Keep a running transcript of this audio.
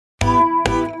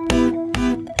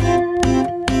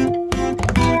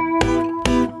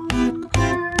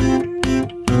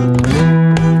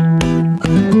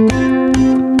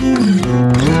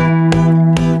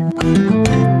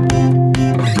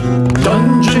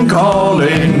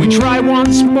calling. We try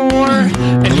once more,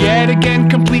 and yet again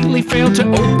completely fail to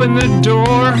open the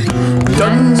door.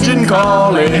 Dungeon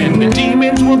calling. And the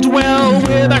demons will dwell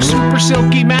with our super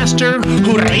silky master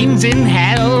who reigns in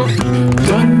hell.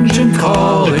 Dungeon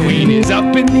calling. The queen is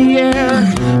up in the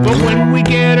air, but when we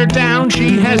get her down,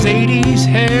 she has 80s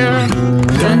hair.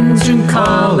 Dungeon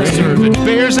calling. Servant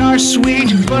bears are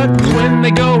sweet, but when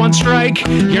they go on strike,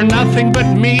 you're nothing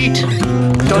but meat.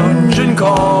 Dungeon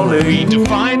calling. We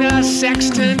define a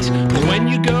sextant, but when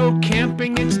you go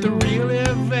camping, it's the real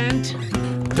event.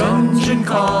 Dungeon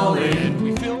calling.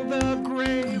 We fill the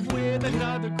grave with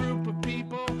another group of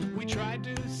people we tried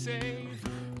to save.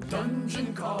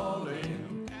 Dungeon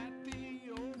calling.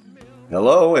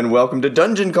 Hello and welcome to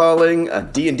Dungeon Calling, a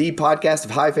D&D podcast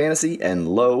of high fantasy and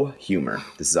low humor.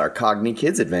 This is our Cogney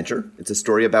Kids adventure. It's a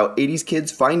story about 80s kids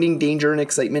finding danger and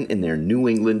excitement in their New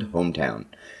England hometown.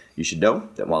 You should know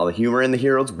that while the humor and the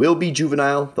heroes will be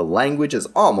juvenile, the language is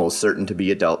almost certain to be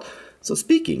adult. So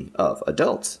speaking of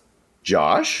adults,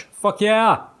 Josh? Fuck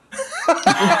yeah!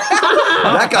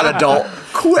 That got adult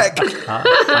quick!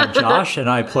 I'm Josh, and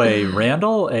I play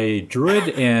Randall, a druid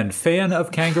and fan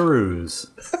of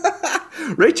kangaroos.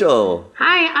 Rachel!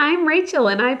 Hi, I'm Rachel,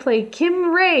 and I play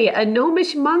Kim Ray, a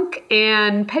gnomish monk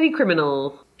and petty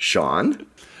criminal. Sean?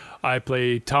 I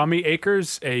play Tommy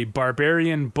Akers, a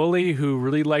barbarian bully who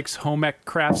really likes home ec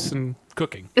crafts and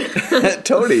cooking.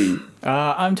 Tony?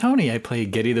 I'm Tony. I play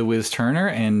Geddy the Wiz Turner,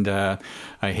 and I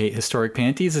hate historic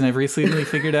panties, and I've recently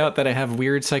figured out that I have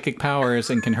weird psychic powers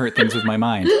and can hurt things with my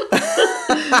mind.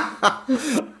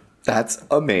 That's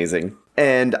amazing.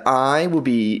 And I will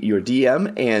be your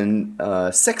DM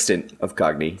and sextant of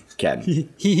Cogney, Ken.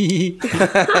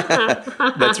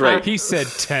 That's right. He said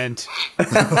tent.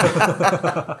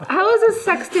 How is a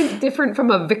sextant different from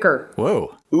a vicar?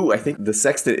 Whoa. Ooh, I think the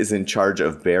sextant is in charge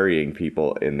of burying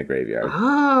people in the graveyard.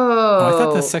 Oh. I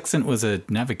thought the sextant was a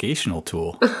navigational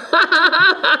tool.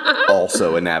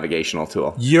 Also a navigational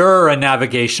tool. You're a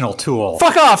navigational tool.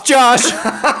 Fuck off, Josh!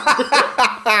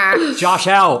 Josh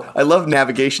out. I love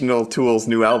Navigational Tool's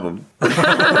new album.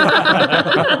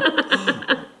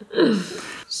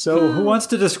 So who wants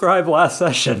to describe last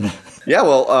session? Yeah,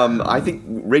 well, I think,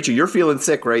 Rachel, you're feeling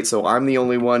sick, right? So I'm the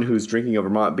only one who's drinking a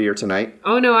Vermont beer tonight.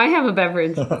 Oh, no, I have a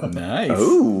beverage. Nice.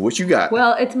 Ooh, what you got?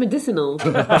 Well, it's medicinal.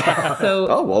 So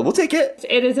Oh, well, we'll take it.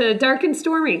 it is a dark and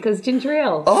stormy, because ginger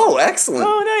ale. Oh, excellent.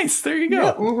 Oh, nice. There you go.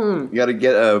 Yeah. You got to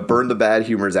get burn the bad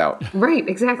humors out. Right,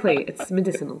 exactly. It's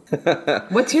medicinal.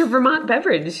 What's your Vermont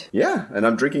beverage? Yeah, and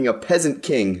I'm drinking a Peasant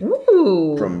King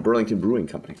Ooh. from Burlington Brewing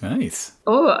Company. Nice.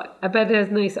 Oh, I bet it has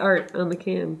nice art on the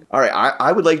can. All right,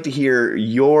 I would like to hear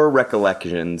your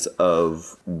recollections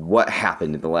of what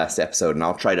happened in the last episode, and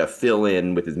I'll try to fill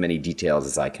in with as many details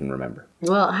as I can remember.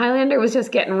 Well, Highlander was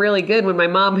just getting really good when my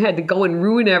mom had to go and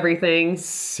ruin everything.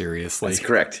 Seriously. That's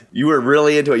correct. You were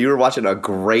really into it. You were watching a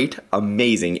great,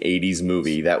 amazing 80s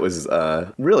movie that was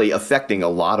really affecting a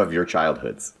lot of your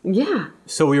childhoods. Yeah.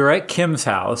 So we were at Kim's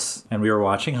house, and we were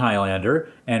watching Highlander,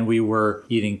 and we were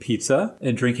eating pizza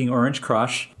and drinking Orange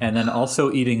Crush, and then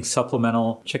also eating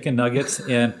supplemental chicken nuggets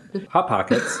and Hot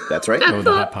Pockets. That's right. Oh,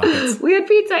 the Hot Pockets. We had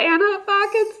pizza and Hot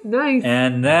Pockets. Nice.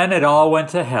 And then it all went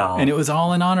to hell. And it was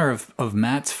all in honor of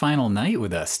Matt's final night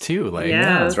with us, too. Like,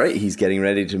 Yeah. That's right. He's getting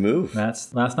ready to move.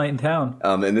 That's last night in town.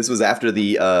 And this was after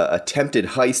the attempted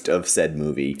heist of said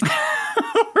movie.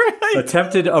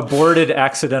 Attempted, aborted,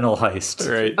 accidental heist.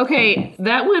 Right. Okay,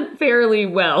 that went fairly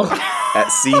well. At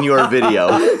Senior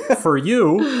Video. For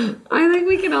you, I think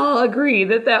we can all agree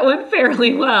that that went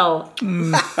fairly well.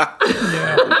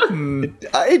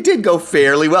 It did go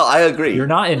fairly well. I agree. you're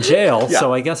not in jail, Yeah.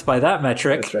 so I guess by that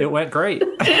metric, That's right. it went great.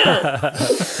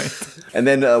 And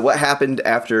then what happened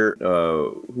after,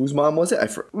 whose mom was it?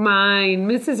 Mine,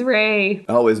 Mrs. Ray.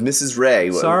 Oh, it was Mrs.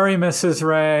 Ray. Sorry, Mrs.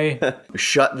 Ray.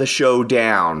 Shut the show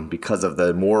down because of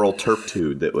the moral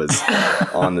turpitude that was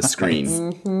on the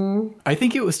screen. I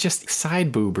think it was just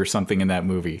side boob or something in that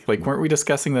movie. Like, weren't we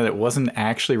discussing that it wasn't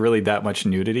actually really that much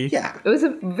nudity? Yeah. It was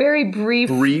a very brief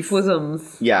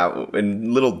bosoms. Yeah,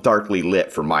 and little darkly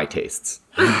lit for my tastes.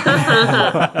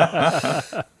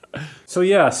 So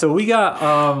we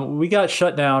got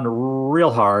shut down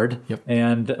real hard. Yep.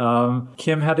 And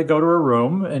Kim had to go to her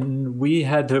room, and we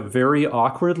had to very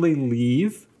awkwardly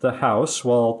leave the house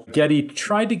while Geddy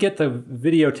tried to get the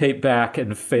videotape back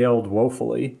and failed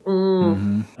woefully.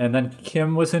 Mm-hmm. And then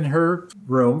Kim was in her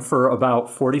room for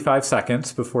about 45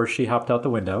 seconds before she hopped out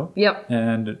the window. Yep.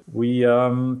 And we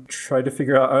tried to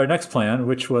figure out our next plan,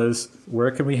 which was where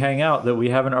can we hang out that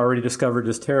we haven't already discovered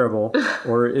is terrible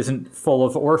or isn't full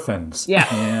of orphans. Yeah.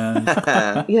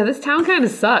 And Yeah, this town kind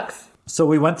of sucks. So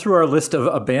we went through our list of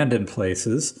abandoned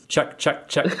places. Check, check,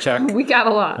 check, check. We got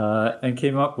a lot. And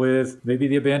came up with maybe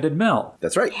the abandoned mill.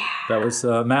 That's right. That was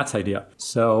Matt's idea.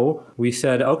 So we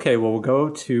said, okay, well, we'll go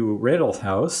to Randall's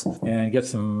house and get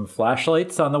some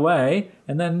flashlights on the way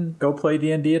and then go play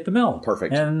D&D at the mill.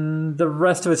 Perfect. And the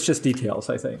rest of it's just details,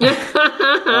 I think.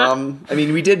 I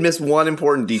mean, we did miss one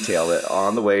important detail that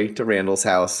on the way to Randall's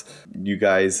house, you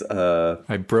guys...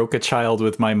 I broke a child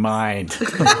with my mind.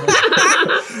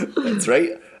 That's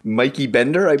right. Mikey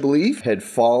Bender, I believe, had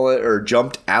fallen or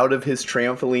jumped out of his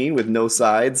trampoline with no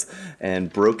sides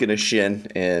and broken a shin.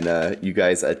 And you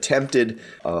guys attempted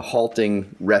a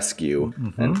halting rescue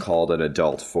and called an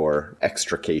adult for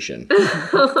extrication.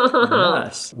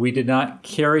 Yes. We did not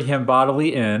carry him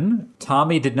bodily in.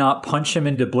 Tommy did not punch him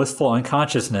into blissful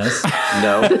unconsciousness.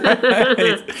 No.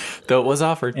 Though it was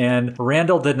offered. And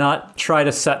Randall did not try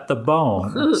to set the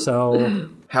bone. So...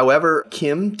 However,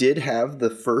 Kim did have the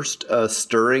first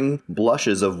stirring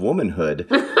blushes of womanhood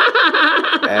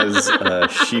as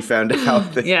she found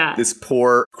out that this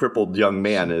poor, crippled young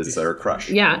man is her crush.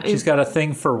 Yeah. She's got a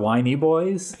thing for whiny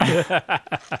boys.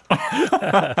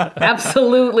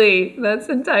 Absolutely. That's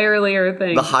entirely her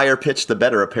thing. The higher pitch, the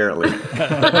better, apparently.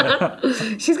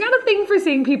 She's got a thing for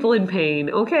seeing people in pain,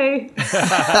 okay?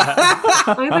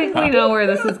 I think we know where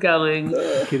this is going.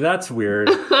 Okay, that's weird.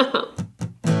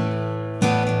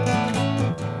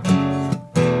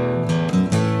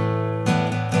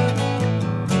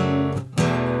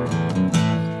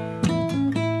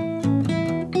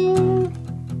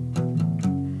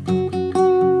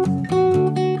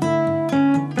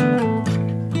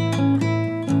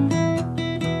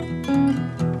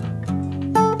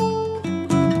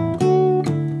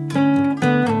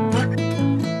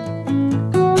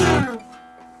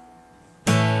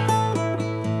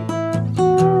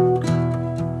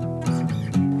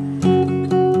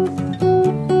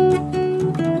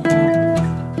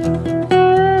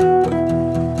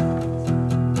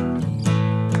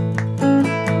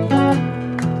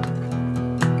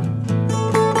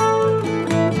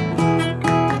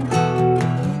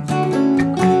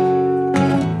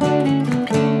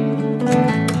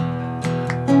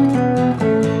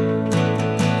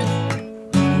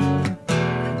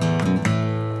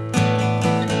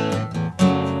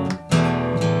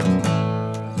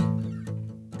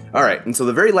 All right, and so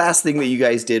the very last thing that you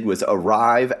guys did was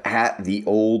arrive at the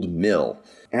old mill.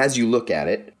 As you look at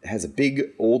it, it has a big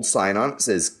old sign on it. It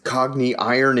says Cogney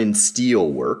Iron and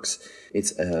Steel Works.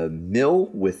 It's a mill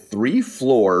with 3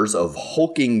 floors of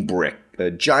hulking brick, a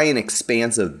giant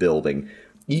expansive building.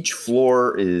 Each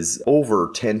floor is over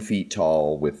 10 feet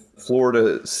tall with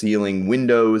floor-to-ceiling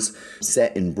windows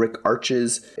set in brick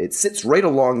arches. It sits right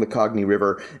along the Cogney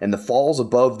River, and the falls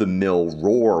above the mill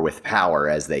roar with power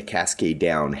as they cascade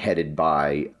down, headed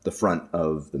by the front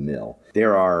of the mill.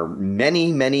 There are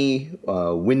many, many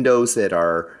windows that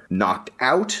are knocked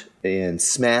out and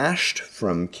smashed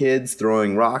from kids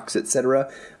throwing rocks,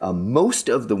 etc. Most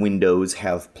of the windows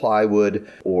have plywood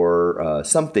or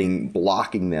something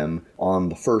blocking them on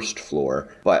the first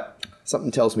floor, but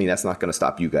something tells me that's not going to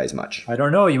stop you guys much. I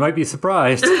don't know. You might be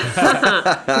surprised. Do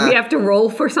we have to roll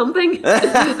for something?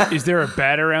 Is there a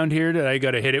bat around here that I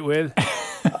got to hit it with?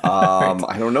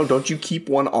 I don't know. Don't you keep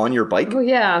one on your bike? Oh,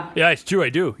 yeah. Yeah, it's true. I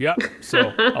do. Yeah.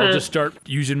 So I'll just start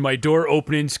using my door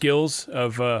opening skills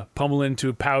of pummeling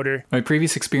to powder. My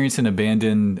previous experience in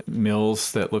abandoned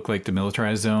mills that look like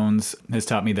demilitarized zones has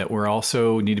taught me that we're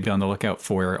also need to be on the lookout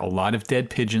for a lot of dead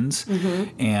pigeons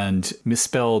and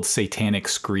misspelled satanic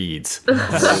screeds.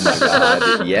 Oh my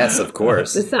god. Yes, of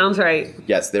course. This sounds right.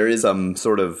 Yes, there is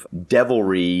sort of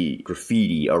devilry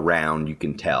graffiti around, you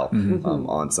can tell,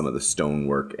 on some of the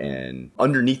stonework. And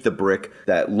underneath the brick,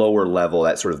 that lower level,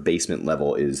 that sort of basement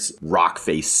level, is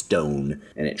rock-faced stone,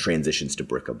 and it transitions to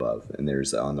brick above. And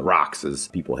there's, on the rocks, as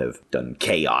people have done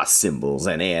chaos symbols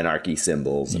and anarchy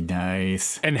symbols.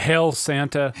 Nice. And Hail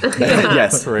Santa.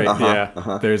 Yes. Right,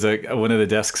 yeah. There's one of the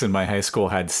desks in my high school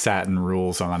had Satin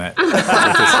rules on it.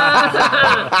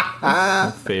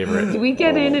 Favorite. Do we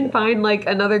get in and find like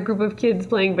another group of kids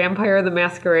playing Vampire the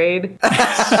Masquerade?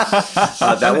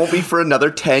 That won't be for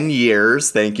another 10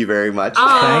 years. Thank you very much.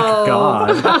 Thank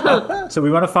God. So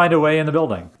we want to find a way in the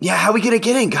building. Yeah, how are we going to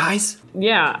get in, guys?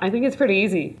 Yeah, I think it's pretty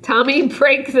easy. Tommy,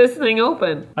 break this thing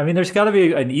open. I mean, there's got to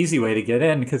be an easy way to get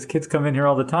in because kids come in here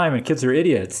all the time and kids are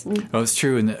idiots. Oh, it's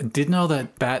true. And didn't all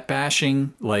that bat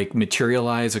bashing like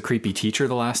materialize a creepy teacher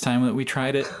the last time that we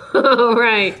tried it? Oh,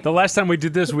 right. The last time we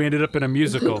did this, we ended up in a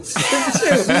musical. It's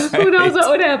true. Who knows what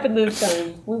would happen this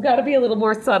time? We've got to be a little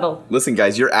more subtle. Listen,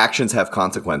 guys, your actions have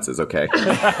consequences, okay?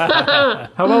 How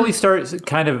about we start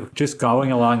kind of just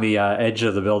going along the edge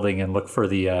of the building and look for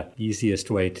the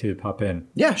easiest way to pop in?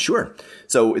 Yeah, sure.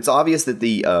 So it's obvious that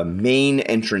the main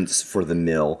entrance for the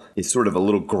mill is sort of a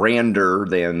little grander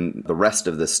than the rest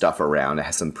of the stuff around. It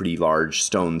has some pretty large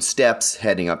stone steps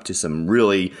heading up to some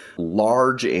really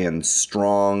large and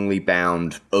strongly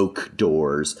bound oak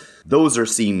doors.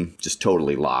 Those seem just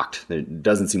totally locked. It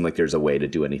doesn't seem like there's a way to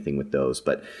do anything with those.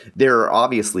 But there are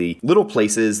obviously little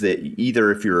places that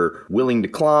either if you're willing to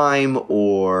climb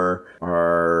or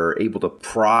are able to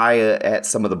pry at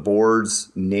some of the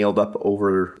boards nailed up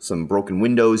over some broken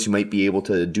windows, you might be able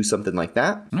to do something like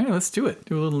that. All right, let's do it.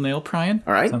 Do a little nail prying.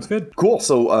 All right. Sounds good. Cool.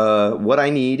 So what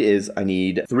I need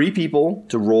 3 people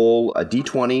to roll a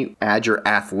d20, add your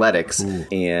athletics,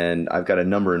 and I've got a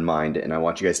number in mind, and I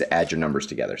want you guys to add your numbers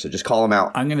together. So just call them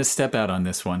out. I'm going to step out on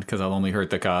this one because I'll only hurt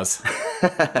the cause.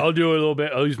 I'll do a little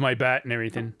bit. I'll use my bat and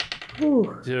everything.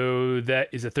 Ooh. So that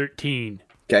is a 13.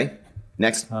 Okay.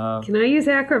 Next. Can I use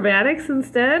acrobatics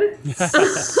instead?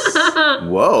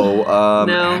 Whoa.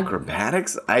 No.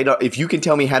 Acrobatics? I don't. If you can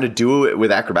tell me how to do it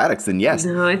with acrobatics, then yes.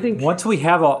 No, I think... Once we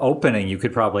have an opening, you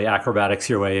could probably acrobatics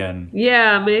your way in.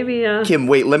 Yeah, maybe... Kim,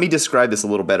 wait, let me describe this a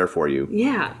little better for you.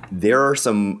 Yeah. There are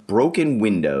some broken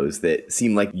windows that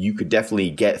seem like you could definitely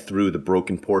get through the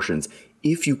broken portions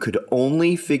if you could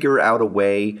only figure out a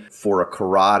way for a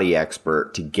karate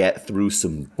expert to get through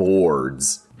some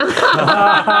boards. All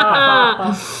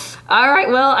right,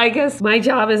 well, I guess my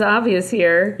job is obvious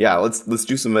here. Yeah, let's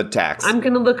do some attacks. I'm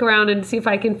going to look around and see if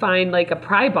I can find, like, a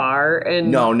pry bar and...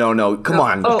 No. Come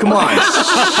on. Oh. Come on.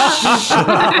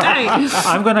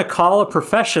 I'm going to call a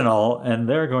professional, and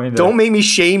they're going to... Don't make me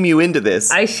shame you into this.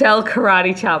 I shall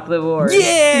karate chop the board.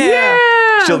 Yeah! Yeah!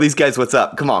 Show these guys what's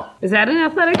up. Come on. Is that an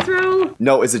athletics roll?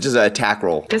 No, is it just an attack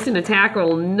roll? Just an attack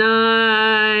roll.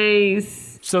 Nice.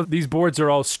 So these boards are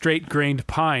all straight grained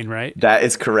pine, right? That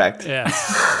is correct. Yeah.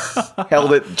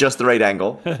 Held it just the right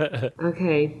angle.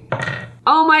 Okay.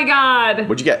 Oh my god.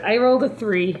 What'd you get? I rolled a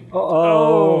 3.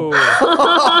 Oh!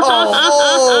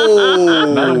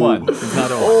 Not a 1. It's not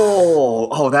a 1.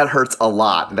 Oh, that hurts a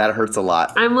lot.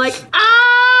 I'm like, I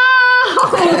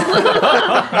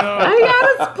got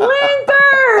a splinter!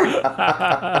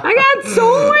 I got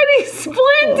so many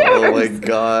splinters! Oh my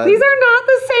god. These are not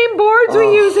the same boards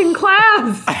we use in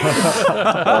class.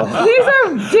 These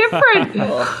are different.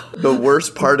 The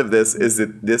worst part of this is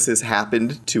that this has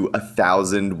happened to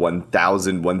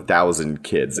 1,000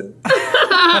 kids.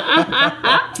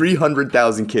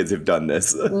 300,000 kids have done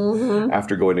this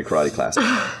after going to karate class.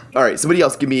 All right, somebody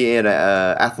else give me an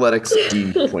athletics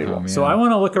D20 roll. So I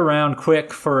want to look around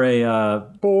quick for a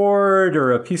board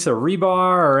or a piece of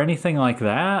rebar or anything like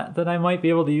that I might be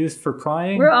able to use for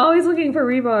prying. We're always looking for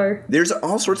rebar. There's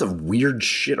all sorts of weird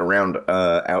shit around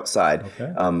outside.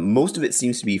 Okay. Most of it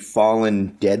seems to be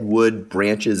fallen dead wood,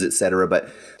 branches, etc. But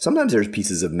sometimes there's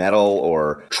pieces of metal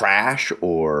or trash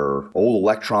or old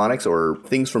electronics or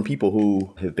things from people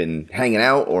who have been hanging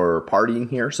out or partying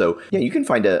here. So yeah, you can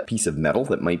find a piece of metal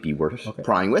that might be worth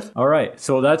prying with. All right,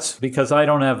 so that's because I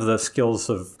don't have the skills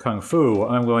of Kung Fu.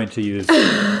 I'm going to use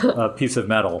a piece of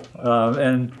metal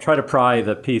and try to pry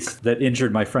the piece that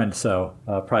injured my friend. So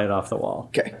pry it off the wall.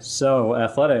 Okay. So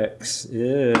athletics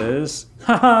is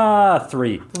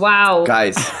 3. Wow.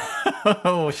 Guys,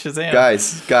 Oh, Shazam.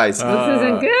 guys. This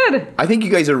isn't good. I think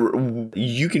you guys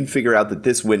you can figure out that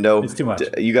this window... It's too much.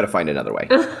 You got to find another way.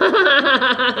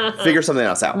 Figure something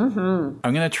else out. I'm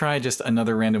going to try just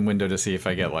another random window to see if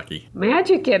I get lucky.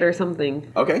 Magic it or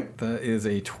something. Okay. That is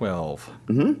a 12.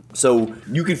 So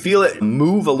you can feel it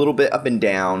move a little bit up and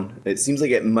down. It seems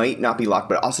like it might not be locked,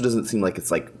 but it also doesn't seem like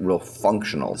it's like real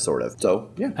functional, sort of. So,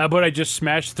 yeah. How about I just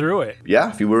smash through it?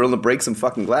 Yeah, if you were willing to break some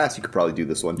fucking glass, you could probably do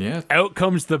this one. Yeah. Out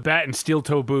comes the bat and steel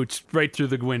toe boots right through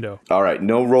the window. All right,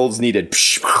 no rolls needed.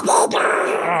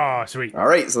 Oh, sweet. All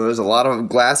right, so there's a lot of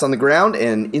glass on the ground,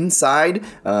 and inside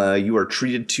you are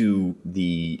treated to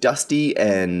the dusty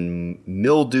and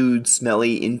mildewed,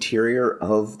 smelly interior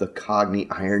of the Cogney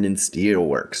Iron and Steel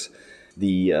Works.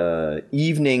 The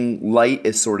evening light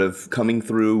is sort of coming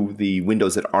through the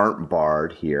windows that aren't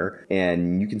barred here,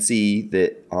 and you can see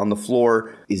that on the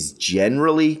floor is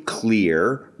generally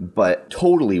clear, but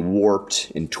totally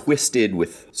warped and twisted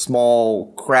with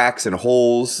small cracks and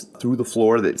holes through the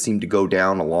floor that seem to go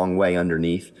down a long way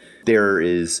underneath. There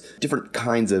is different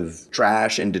kinds of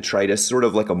trash and detritus, sort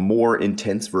of like a more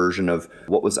intense version of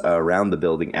what was around the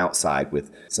building outside,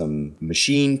 with some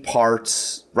machine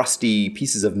parts, rusty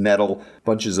pieces of metal,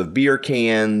 bunches of beer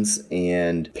cans,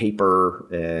 and paper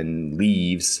and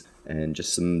leaves, and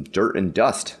just some dirt and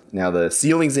dust. Now, the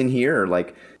ceilings in here are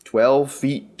like 12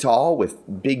 feet tall with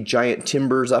big giant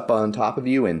timbers up on top of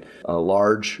you and a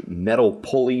large metal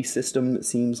pulley system that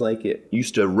seems like it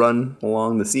used to run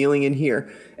along the ceiling in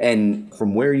here. And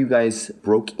from where you guys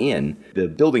broke in, the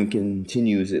building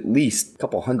continues at least a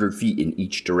couple 100 feet in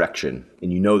each direction.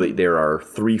 And you know that there are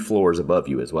 3 floors above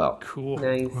you as well. Cool.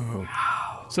 Nice.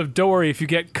 So don't worry, if you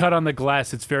get cut on the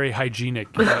glass, it's very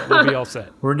hygienic. We'll be all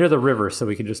set. We're near the river, so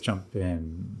we can just jump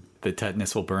in. The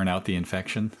tetanus will burn out the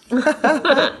infection.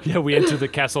 Yeah, we enter the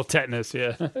castle tetanus,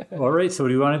 yeah. All right, so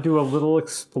do you want to do a little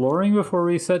exploring before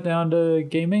we sit down to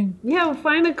gaming? Yeah, we'll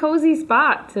find a cozy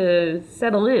spot to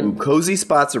settle in. Cozy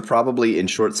spots are probably in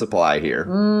short supply here.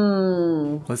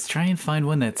 Let's try and find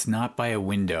one that's not by a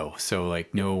window, so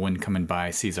like no one coming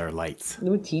by sees our lights.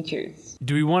 No teachers.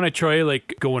 Do we want to try,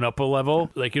 like, going up a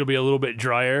level? Like, it'll be a little bit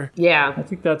drier? Yeah. I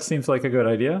think that seems like a good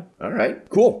idea. All right,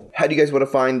 cool. How do you guys want to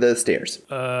find the stairs?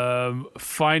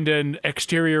 Find an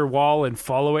exterior wall and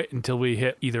follow it until we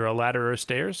hit either a ladder or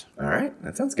stairs. All right,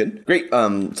 that sounds good. Great.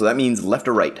 So that means left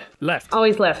or right? Left.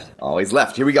 Always left. Always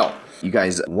left. Here we go. You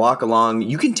guys walk along.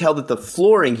 You can tell that the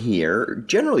flooring here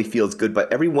generally feels good,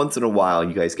 but every once in a while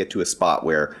you guys get to a spot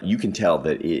where you can tell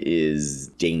that it is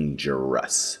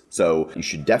dangerous. So you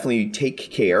should definitely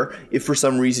take care. If for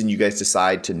some reason you guys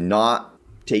decide to not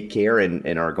take care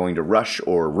and are going to rush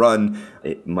or run,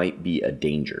 it might be a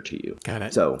danger to you. Got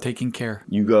it. So taking care.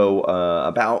 you go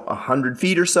about 100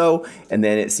 feet or so, and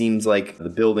then it seems like the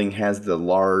building has the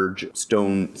large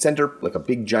stone center, like a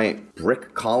big giant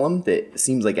brick column that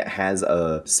seems like it has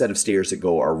a set of stairs that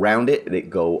go around it that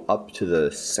go up to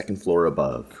the second floor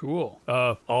above. Cool.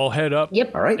 I'll head up.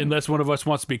 Yep. All right. Unless one of us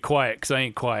wants to be quiet, because I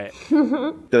ain't quiet.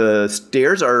 The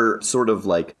stairs are sort of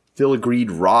like filigreed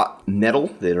wrought metal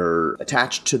that are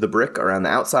attached to the brick around the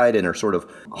outside and are sort of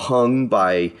hung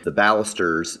by the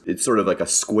balusters. It's sort of like a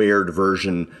squared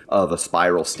version of a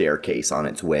spiral staircase on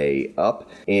its way up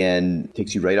and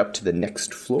takes you right up to the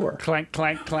next floor. Clank,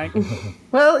 clank, clank.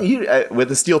 Well, you with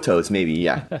the steel toes, maybe,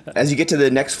 yeah. As you get to the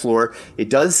next floor, it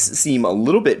does seem a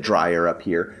little bit drier up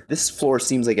here. This floor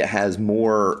seems like it has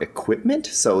more equipment,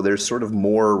 so there's sort of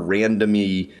more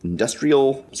randomy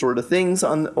industrial sort of things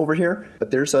on over here.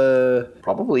 But there's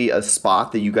probably a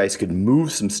spot that you guys could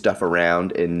move some stuff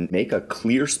around and make a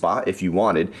clear spot if you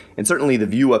wanted. And certainly the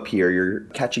view up here, you're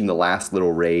catching the last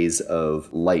little rays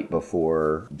of light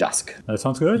before dusk. That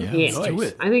sounds good. Yeah, Yeah. let's do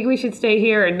it. I think we should stay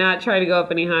here and not try to go up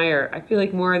any higher. I feel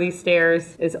like more of these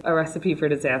stairs is a recipe for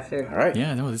disaster. All right.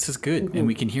 Yeah, no, this is good. And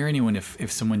we can hear anyone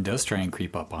if someone does try and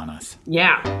creep up on us.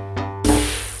 Yeah.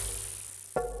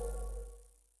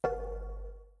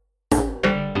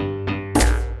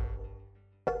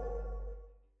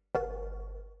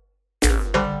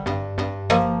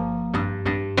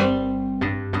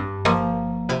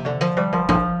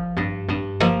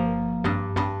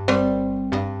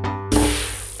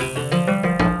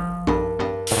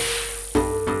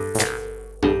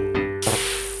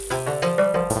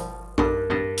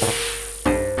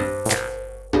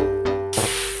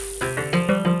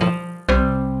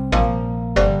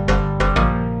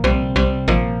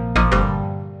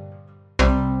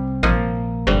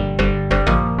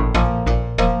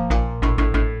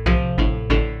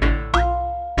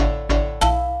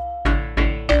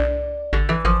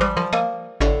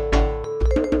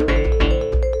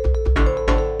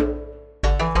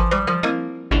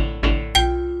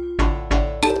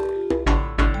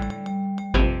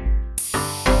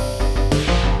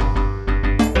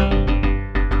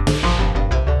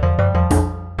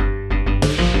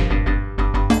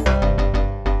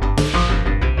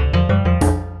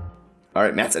 All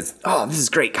right, Matt says, oh, this is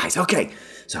great, guys. Okay,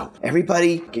 so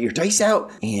everybody get your dice out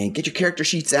and get your character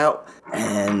sheets out,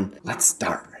 and let's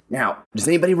start. Now, does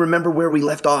anybody remember where we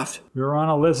left off? We were on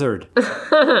a lizard.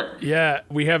 Yeah,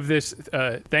 we have this,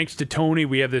 thanks to Tony,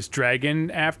 we have this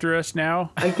dragon after us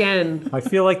now. Again. I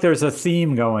feel like there's a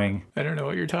theme going. I don't know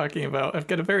what you're talking about. I've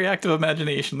got a very active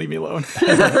imagination. Leave me alone.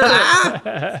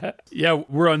 Yeah,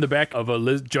 we're on the back of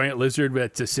a giant lizard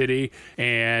that's a city,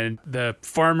 and the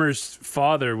farmer's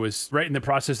father was right in the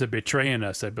process of betraying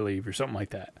us, I believe, or something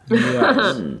like that.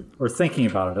 Yeah. Or thinking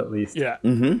about it, at least. Yeah.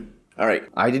 All right,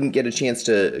 I didn't get a chance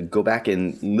to go back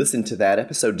and listen to that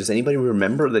episode. Does anybody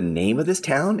remember the name of this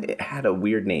town? It had a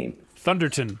weird name.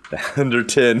 Thunderton.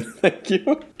 Thunderton. Thank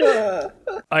you.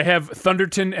 I have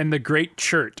Thunderton and the Great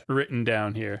Chert written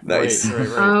down here. Nice.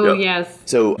 Oh, yes.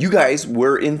 So you guys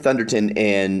were in Thunderton,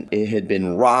 and it had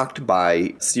been rocked by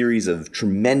a series of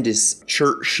tremendous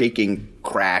church-shaking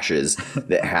crashes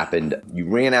that happened. You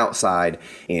ran outside,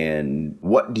 and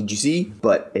what did you see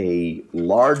but a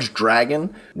large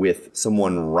dragon with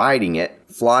someone riding it,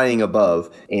 flying above,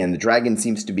 and the dragon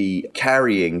seems to be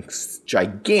carrying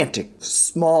gigantic,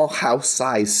 small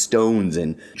house-sized stones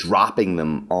and dropping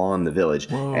them on the village.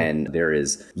 Whoa. And there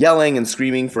is yelling and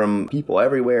screaming from people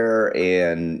everywhere,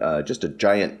 and just a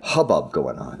giant hubbub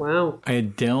going on. Wow. I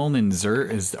had Deln and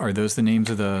Zert. Are those the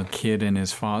names of the kid and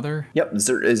his father? Yep,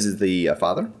 Zert is the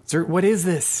father. Zert, what is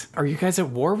this? Are you guys at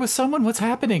war with someone? What's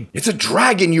happening? It's a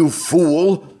dragon, you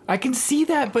fool! I can see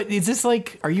that, but is this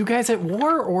like, are you guys at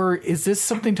war, or is this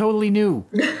something totally new?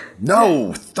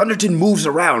 No, Thunderton moves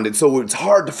around, and so it's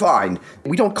hard to find.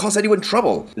 We don't cause anyone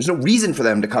trouble. There's no reason for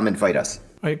them to come and fight us.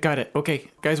 I got it. Okay,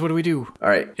 guys, what do we do? All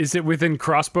right. Is it within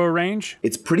crossbow range?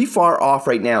 It's pretty far off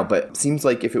right now, but seems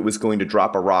like if it was going to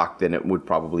drop a rock, then it would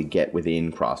probably get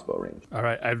within crossbow range. All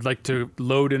right, I'd like to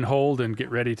load and hold and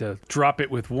get ready to drop it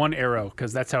with one arrow,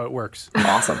 because that's how it works.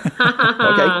 Awesome.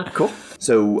 Okay, cool.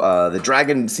 So the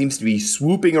dragon seems to be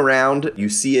swooping around. You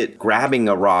see it grabbing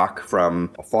a rock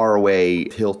from a faraway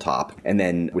hilltop, and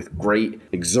then with great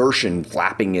exertion,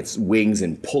 flapping its wings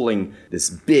and pulling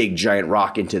this big giant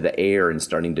rock into the air and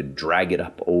starting to drag it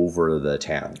up over the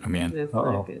town. Oh, man. That's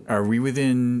not good. Are we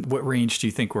within, what range do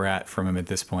you think we're at from him at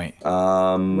this point?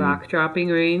 Rock dropping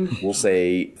range? We'll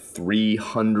say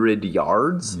 300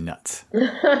 yards. Nuts.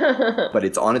 But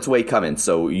it's on its way coming,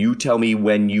 so you tell me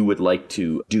when you would like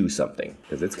to do something,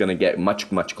 because it's going to get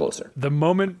much, much closer. The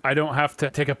moment I don't have to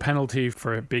take a penalty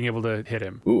for being able to hit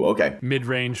him. Ooh, okay.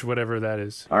 Mid-range, whatever that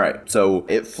is. All right, so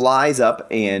it flies up,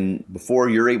 and before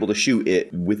you're able to shoot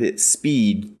it, with its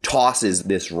speed, tosses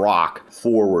this rock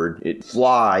forward. It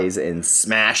flies and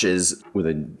smashes with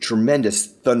a tremendous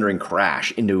thundering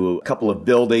crash into a couple of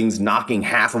buildings, knocking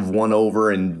half of one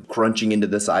over and crunching into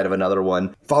the side of another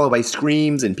one, followed by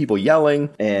screams and people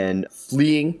yelling and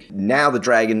fleeing. Now the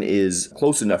dragon is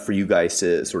close enough for you guys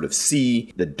to sort of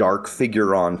see the dark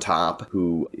figure on top,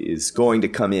 who is going to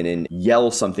come in and yell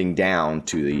something down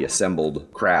to the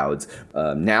assembled crowds.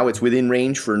 Now it's within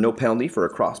range for no penalty for a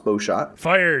crossbow shot.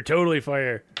 Fire, totally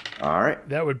fire. All right.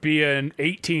 That would be an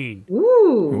 18.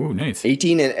 Ooh, nice.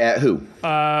 18 and at who?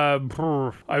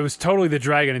 I was totally the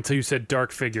dragon until you said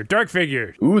dark figure. Dark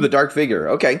figure. Ooh, the dark figure.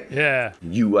 Okay. Yeah.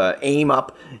 You aim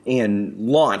up and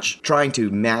launch, trying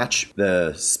to match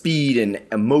the speed and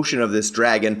emotion of this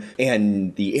dragon,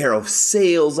 and the arrow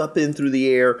sails up in through the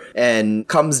air and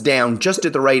comes down just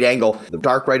at the right angle. The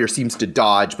Dark Rider seems to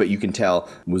dodge, but you can tell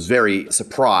was very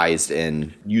surprised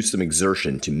and used some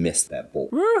exertion to miss that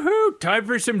bolt. Woohoo! Time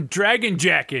for some dragon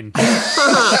jacking.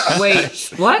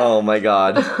 Wait, what? Oh my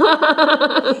god.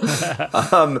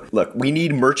 Look, we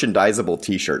need merchandisable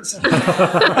t-shirts.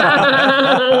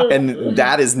 And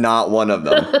that is not one of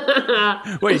them.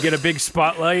 Well, you get a big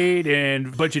spotlight and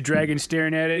a bunch of dragons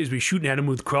staring at it as we shooting at them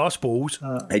with crossbows.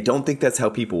 I don't think that's how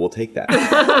people will take that.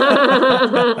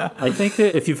 I think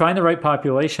that if you find the right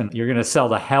population, you're going to sell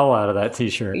the hell out of that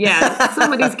t-shirt. Yeah,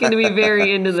 somebody's going to be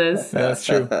very into this. That's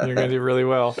true. You're going to do really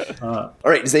well. All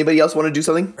right, does anybody else want to do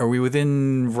something? Are we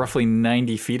within roughly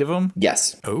 90 feet of him?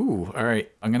 Yes. Oh, all right.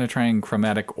 I'm going to try and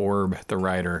chromatic orb the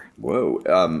rider. Whoa.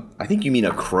 I think you mean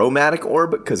a chromatic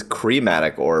orb, because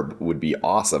crematic orb would be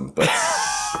awesome, but...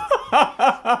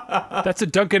 That's a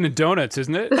Dunkin' and Donuts,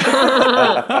 isn't it?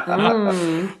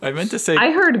 I meant to say...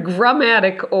 I heard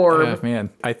grammatic orb. man.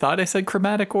 I thought I said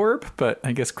chromatic orb, but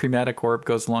I guess chromatic orb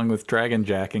goes along with dragon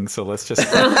jacking, so let's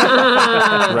just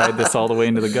ride this all the way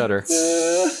into the gutter.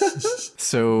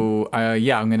 So,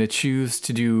 I'm going to choose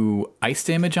to do ice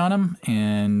damage on him,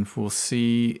 and we'll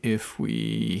see if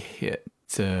we hit.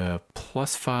 It's a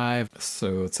 +5,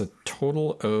 so it's a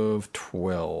total of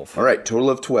 12. All right, total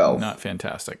of 12. Not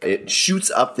fantastic. It shoots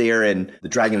up there, and the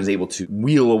dragon is able to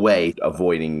wheel away,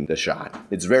 avoiding the shot.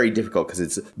 It's very difficult because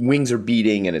its wings are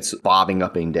beating and it's bobbing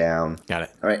up and down. Got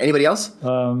it. All right, anybody else?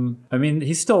 I mean,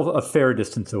 he's still a fair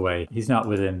distance away. He's not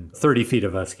within 30 feet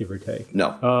of us, give or take.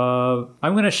 No.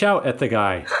 I'm going to shout at the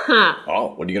guy.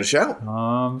 Oh, what are you going to shout?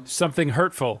 Something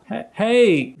hurtful.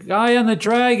 Hey, guy on the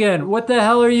dragon, what the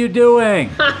hell are you doing?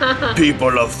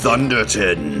 People of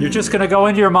Thunderton. You're just going to go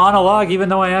into your monologue even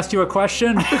though I asked you a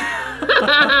question?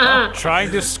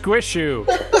 Trying to squish you.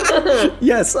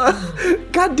 Yes.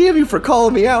 God damn you for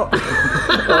calling me out.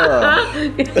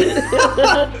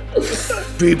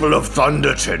 People of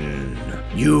Thunderton.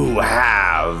 You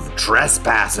have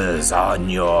trespassers on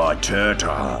your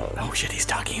turtle. Oh shit, he's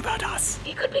talking about us.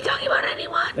 He could be talking about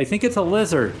anyone. I think it's a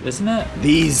lizard, isn't it?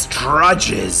 These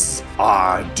trudges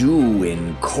are due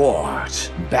in court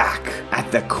back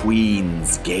at the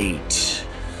Queen's Gate.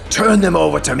 Turn them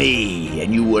over to me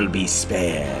and you will be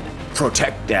spared.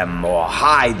 Protect them or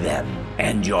hide them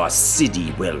and your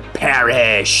city will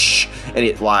perish. And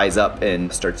it flies up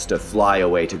and starts to fly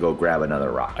away to go grab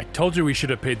another rock. I told you we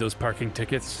should have paid those parking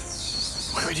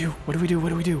tickets. What do we do? What do we do? What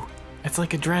do we do? It's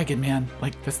like a dragon, man.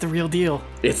 Like, that's the real deal.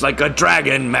 It's like a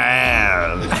dragon,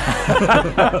 man.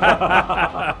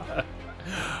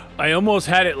 I almost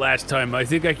had it last time. I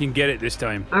think I can get it this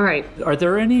time. All right. Are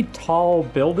there any tall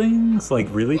buildings, like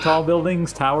really tall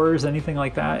buildings, towers, anything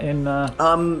like that in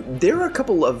There are a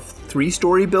couple of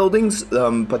 3-story buildings,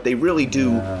 but they really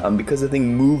do, because the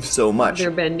thing moves so much. They're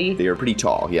bendy. They are pretty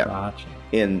tall, yeah. Gotcha.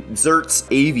 And Zert's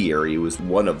aviary was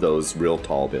one of those real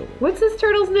tall buildings. What's this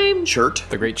turtle's name? Chert,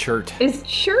 The Great Chert. Is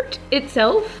Chert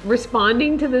itself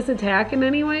responding to this attack in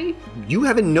any way? you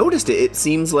haven't noticed it. It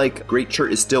seems like Great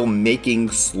Chert is still making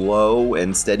slow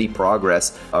and steady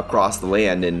progress across the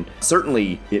land, and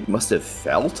certainly it must have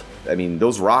felt. I mean,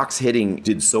 those rocks hitting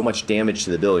did so much damage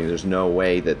to the building. There's no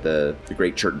way that the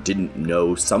Great Chert didn't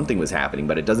know something was happening,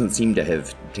 but it doesn't seem to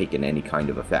have taken any kind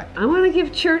of effect. I want to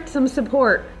give Chert some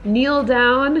support. Kneel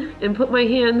down and put my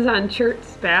hands on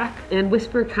Chert's back and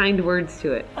whisper kind words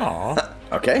to it.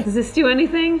 Okay. Does this do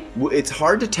anything? It's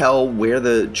hard to tell where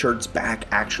the Chert's back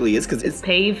actually is because it's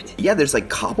Paved? yeah, there's like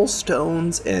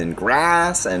cobblestones and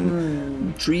grass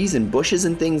and trees and bushes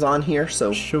and things on here.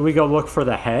 So Should we go look for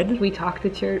the head? Can we talk to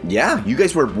Chert? yeah, you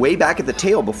guys were way back at the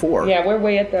tail before. Yeah, we're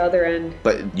way at the other end.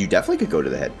 But you definitely could go to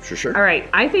the head, for sure. All right,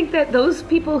 I think that those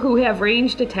people who have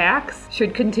ranged attacks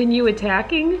should continue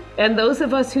attacking, and those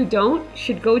of us who don't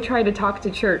should go try to talk to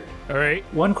Chert. All right.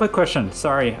 One quick question,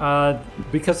 sorry.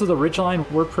 Because of the ridgeline,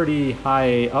 we're pretty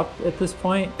high up at this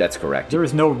point. That's correct. There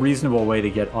is no reasonable way to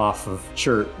get off of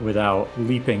Chert without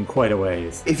leaping quite a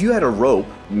ways. If you had a rope,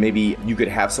 maybe you could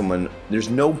have someone. There's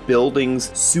no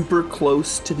buildings super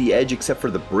close to the edge except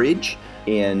for the bridge.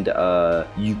 And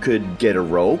you could get a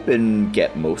rope and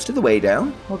get most of the way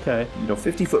down. Okay,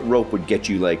 50-foot rope would get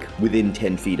you like within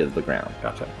 10 feet of the ground.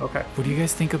 gotcha. Okay. What do you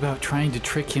guys think about trying to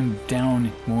trick him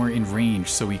down more in range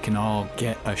so we can all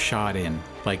get a shot in?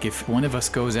 Like, if one of us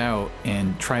goes out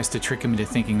and tries to trick him into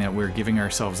thinking that we're giving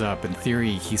ourselves up, in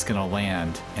theory, he's gonna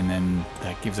land, and then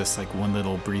that gives us like one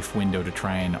little brief window to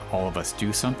try and all of us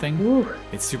do something. Ooh.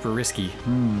 It's super risky.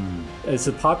 Is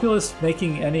the populace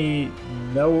making any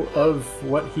note of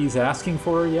what he's asking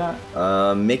for yet?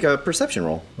 Make a perception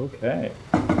roll. Okay.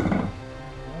 That's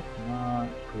not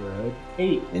good.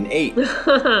 8. An 8.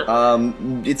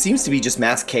 It seems to be just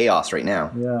mass chaos right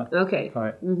now. Yeah. Okay. All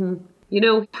right.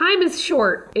 Time is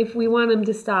short if we want him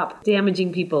to stop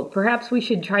damaging people. Perhaps we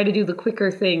should try to do the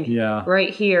quicker thing right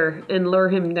here and lure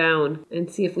him down and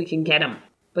see if we can get him.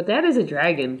 But that is a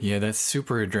dragon. Yeah, that's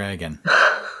super a dragon.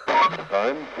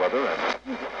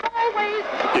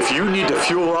 If you need to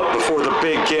fuel up before the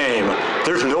big game,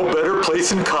 there's no better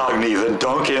place in Cogney than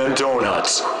Dunkin'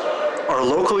 Donuts. Our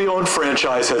locally owned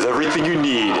franchise has everything you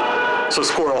need, so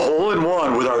score a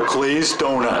hole-in-one with our glazed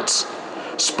donuts.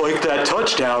 Spike that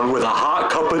touchdown with a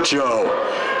hot cup of joe.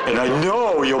 And I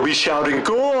know you'll be shouting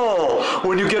goal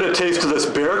when you get a taste of this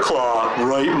bear claw,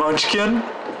 right, Munchkin?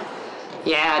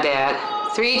 Yeah, Dad.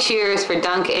 3 cheers for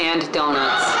Dunk and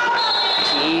Donuts.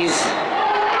 Jeez.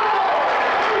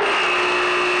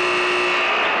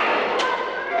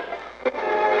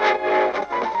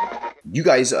 You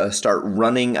guys start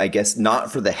running, I guess,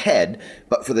 not for the head,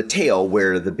 but for the tail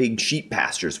where the big sheep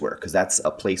pastures were, because that's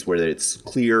a place where it's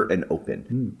clear and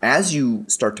open. As you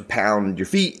start to pound your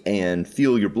feet and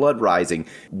feel your blood rising,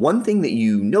 one thing that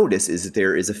you notice is that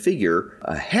there is a figure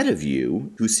ahead of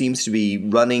you who seems to be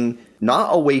running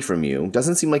not away from you.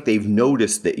 Doesn't seem like they've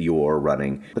noticed that you're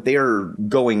running, but they are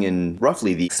going in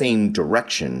roughly the same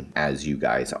direction as you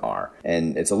guys are.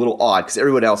 And it's a little odd because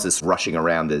everyone else is rushing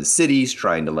around the cities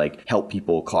trying to like help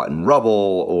people caught in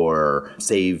rubble or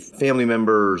save family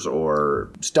members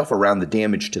or stuff around the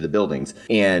damage to the buildings.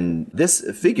 And this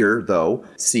figure, though,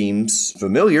 seems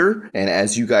familiar. And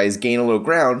as you guys gain a little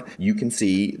ground, you can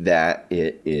see that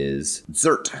it is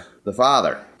Zert, the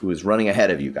father, who is running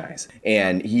ahead of you guys.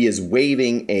 And he is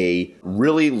waving a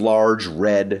really large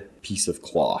red piece of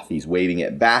cloth. He's waving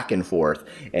it back and forth,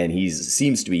 and he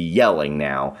seems to be yelling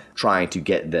now, trying to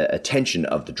get the attention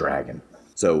of the dragon.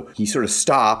 So he sort of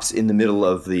stops in the middle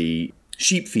of the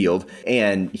sheep field,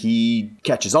 and he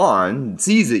catches on,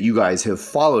 sees that you guys have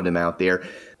followed him out there,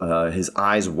 His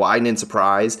eyes widen in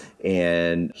surprise,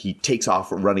 and he takes off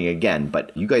running again.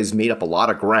 But you guys made up a lot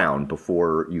of ground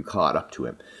before you caught up to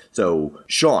him. So,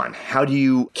 Sean, how do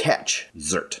you catch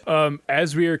Zert?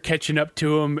 As we are catching up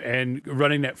to him and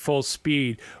running at full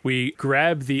speed, we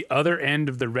grab the other end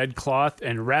of the red cloth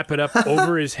and wrap it up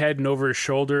over his head and over his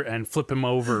shoulder and flip him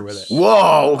over with it.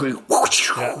 Whoa!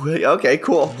 Yeah. Okay,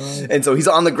 cool. And so he's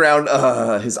on the ground,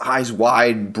 his eyes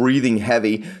wide, breathing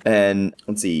heavy, and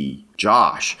let's see...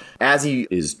 Josh, as he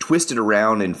is twisted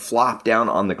around and flopped down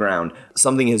on the ground,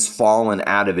 something has fallen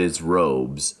out of his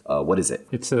robes. What is it?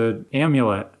 It's an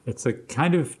amulet. It's a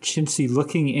kind of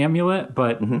chintzy-looking amulet,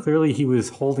 but clearly he was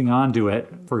holding on to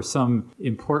it for some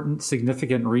important,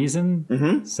 significant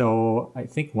reason. So I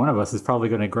think one of us is probably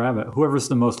going to grab it. Whoever's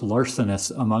the most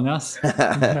larcenous among us.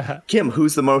 Kim,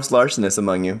 who's the most larcenous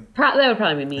among you? That would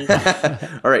probably be me.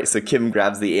 All right, so Kim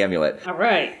grabs the amulet. All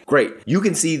right. Great. You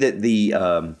can see that the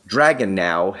dragon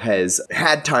now has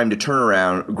had time to turn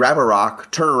around, grab a rock,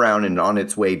 turn around, and on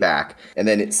its way back. And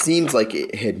then it seems like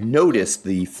it had noticed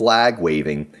the flag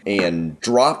waving and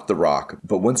dropped the rock.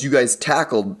 But once you guys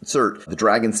tackled Zert, the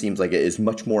dragon seems like it is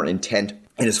much more intent.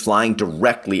 It is flying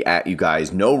directly at you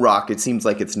guys. No rock. It seems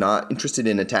like it's not interested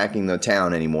in attacking the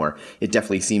town anymore. It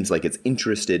definitely seems like it's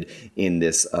interested in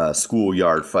this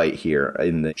schoolyard fight here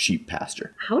in the sheep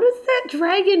pasture. How does that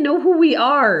dragon know who we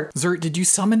are? Zert, did you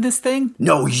summon this thing?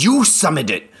 No, you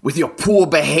summoned it with your poor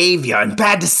behavior and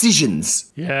bad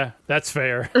decisions. Yeah, that's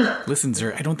fair. Listen,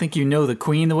 Zert, I don't think you know the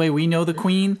queen the way we know the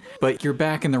queen, but you're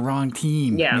back in the wrong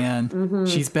team, man.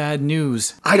 She's bad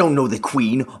news. I don't know the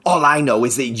queen. All I know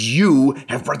is that you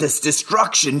have brought this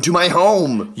destruction to my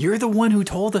home. You're the one who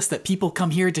told us that people come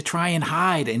here to try and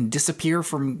hide and disappear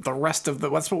from the rest of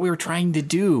that's what we were trying to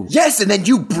do. Yes, and then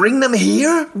you bring them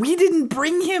here? We didn't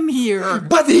bring him here.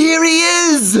 But here he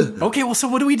is! Okay, well, so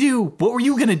what do we do? What were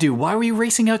you gonna do? Why were you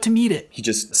racing out to meet it? He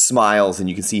just smiles, and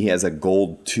you can see he has a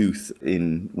gold tooth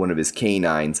in one of his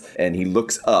canines, and he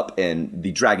looks up, and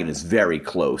the dragon is very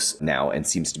close now and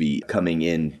seems to be coming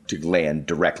in to land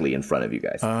directly in front of you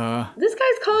guys. This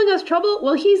guy's calling us trouble?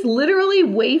 Well, he's literally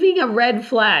waving a red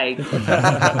flag.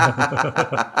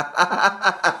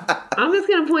 I'm just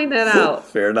going to point that out.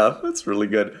 Fair enough. That's really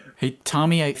good. Hey,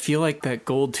 Tommy, I feel like that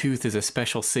gold tooth is a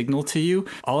special signal to you.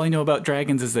 All I know about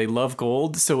dragons is they love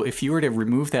gold, so if you were to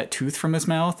remove that tooth from his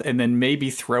mouth and then maybe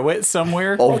throw it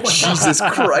somewhere... Oh, Jesus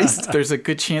Christ. There's a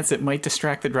good chance it might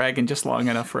distract the dragon just long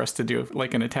enough for us to do,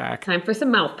 like, an attack. Time for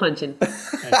some mouth punching.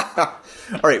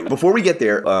 All right, before we get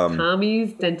there...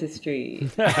 Tommy's dentistry.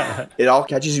 It all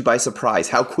catches you by surprise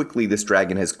how quickly this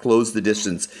dragon has closed the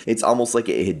distance. It's almost like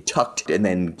it had tucked and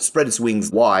then spread its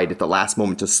wings wide at the last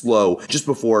moment to slow just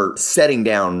before setting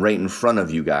down right in front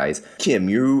of you guys. Kim,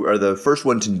 you are the first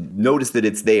one to notice that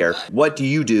it's there. What do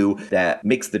you do that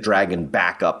makes the dragon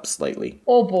back up slightly?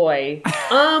 Oh boy.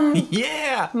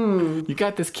 Yeah! You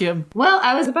got this, Kim. Well,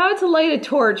 I was about to light a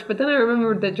torch, but then I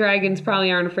remembered that dragons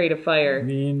probably aren't afraid of fire. I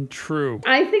mean, true.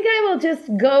 I think I will just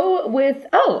go with,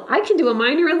 I can do a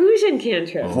minor illusion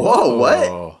cantrip. Whoa, what?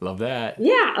 Oh, love that.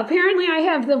 Yeah, apparently I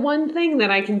have the one thing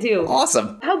that I can do.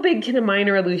 Awesome. How big can a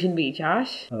minor illusion be,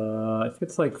 Josh? I think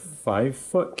it's like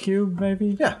 5-foot cube,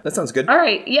 maybe? Yeah, that sounds good. All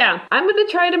right, yeah. I'm going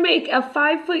to try to make a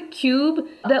 5-foot cube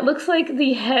that looks like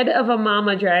the head of a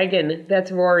mama dragon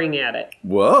that's roaring at it.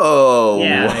 Whoa.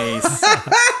 Yeah. Nice.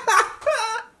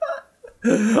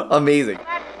 Amazing.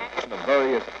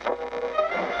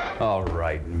 All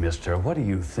right, mister, what do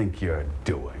you think you're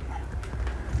doing?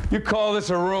 You call this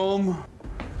a room?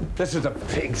 This is a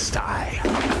pigsty.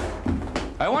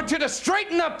 I want you to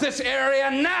straighten up this area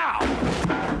now.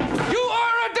 You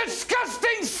are a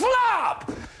disgusting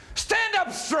slob. Stand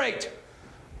up straight.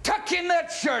 Tuck in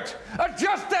that shirt.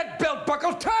 Adjust that belt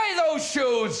buckle. Tie those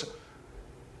shoes.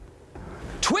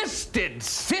 Twisted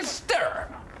sister.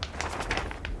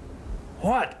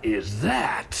 What is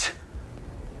that?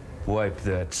 Wipe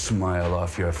that smile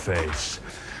off your face.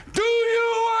 Do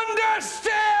you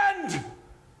understand?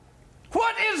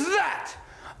 What is that?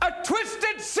 A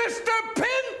twisted sister pin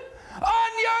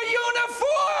on your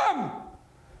uniform?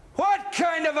 What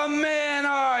kind of a man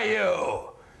are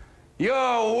you?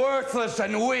 You're worthless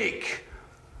and weak.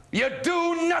 You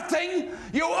do nothing.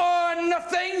 You are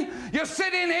nothing. You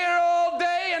sit in here all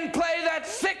day and play that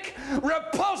sick,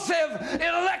 repulsive,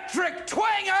 electric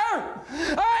twanger.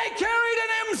 I carried an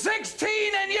M16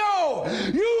 and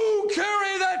you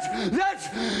carry that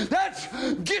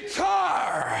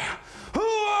guitar. Who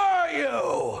are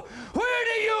you? Where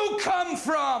do you come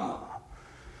from?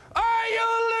 Are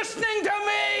you listening to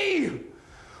me?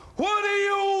 What do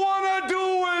you want to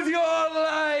do with your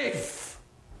life?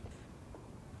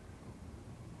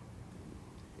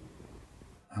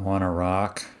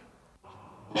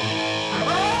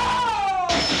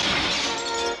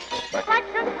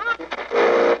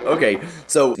 Okay,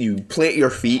 so you plant your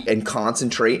feet and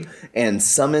concentrate and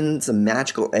summon some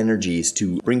magical energies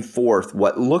to bring forth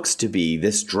what looks to be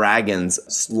this dragon's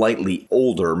slightly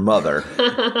older mother.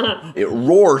 It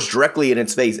roars directly in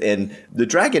its face, and the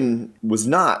dragon was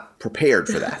not prepared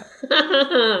for that.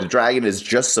 The dragon is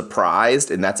just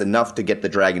surprised, and that's enough to get the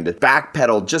dragon to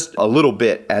backpedal just a little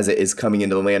bit as it is coming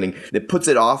into the landing. It puts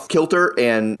it off kilter,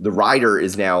 and the rider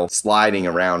is now sliding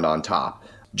around on top.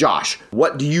 Josh,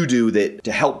 what do you do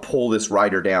to help pull this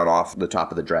rider down off the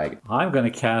top of the dragon? I'm going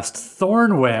to cast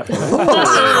Thorn Whip.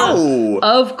 Wow!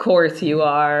 Of course you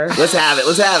are. Let's have it.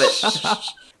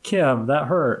 Kim, that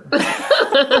hurt.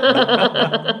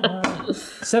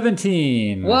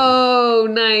 17. Whoa,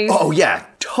 nice. Oh, yeah,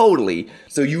 totally.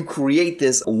 So you create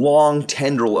this long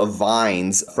tendril of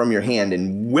vines from your hand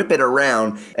and whip it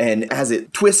around, and as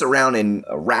it twists around and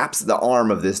wraps the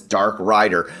arm of this dark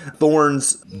rider,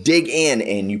 thorns dig in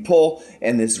and you pull,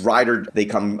 and this rider, they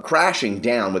come crashing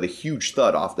down with a huge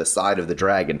thud off the side of the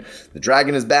dragon. The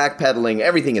dragon is backpedaling.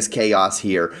 Everything is chaos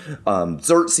here.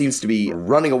 Zert seems to be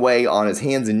running away on his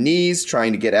hands and knees,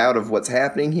 trying to get out of what's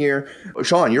happening here.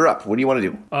 Sean, you're up. What do you want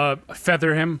to do?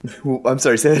 Feather him. I'm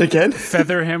sorry, say that again?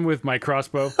 Feather him with my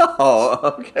crossbow.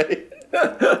 Oh, okay.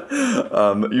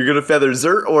 You're going to feather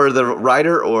Zert or the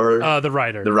rider or? The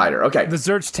rider. The rider, okay. The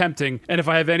Zert's tempting, and if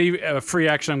I have any free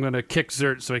action, I'm going to kick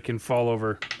Zert so he can fall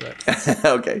over.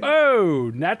 Okay.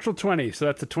 Oh, natural 20, so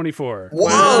that's a 24. Whoa,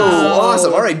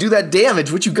 awesome. All right, do that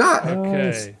damage. What you got?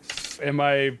 Okay. Am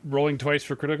I rolling twice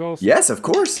for criticals? Yes, of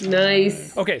course.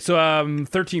 Nice. Okay, so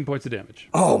 13 points of damage.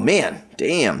 Oh, man.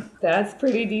 Damn. That's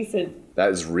pretty decent.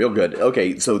 That is real good.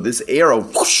 Okay, so this arrow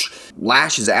whoosh,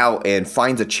 lashes out and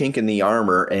finds a chink in the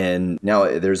armor, and now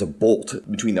there's a bolt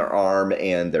between their arm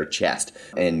and their chest.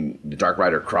 And the Dark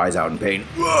Rider cries out in pain.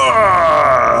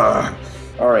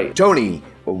 All right, Tony,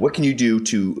 what can you do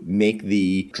to make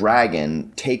the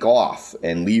dragon take off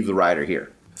and leave the rider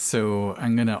here? So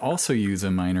I'm going to also use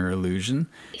a minor illusion,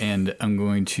 and I'm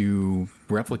going to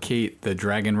replicate the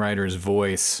dragon rider's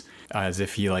voice as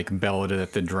if he bellowed it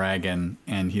at the dragon,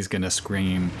 and he's going to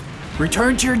scream,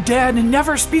 "Return to your den and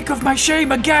never speak of my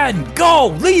shame again! Go!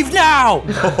 Leave now!"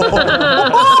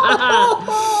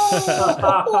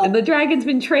 And the dragon's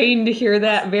been trained to hear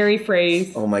that very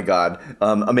phrase. Oh my god.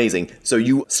 Amazing. So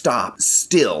you stop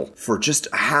still for just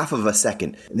half of a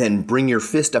second, then bring your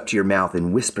fist up to your mouth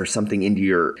and whisper something into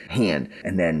your hand.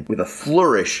 And then with a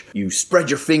flourish, you spread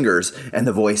your fingers and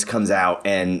the voice comes out,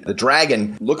 and the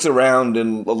dragon looks around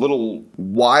and a little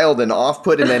wild and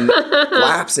off-put, and then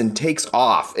flaps and takes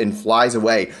off and flies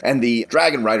away. And the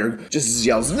dragon rider just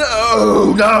yells,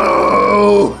 "No,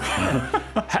 no!"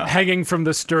 Hanging from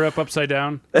the stirrup upside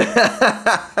down?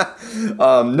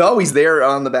 No, he's there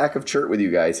on the back of Chert with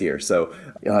you guys here. So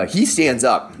he stands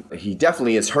up. He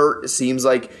definitely is hurt. It seems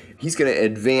like he's going to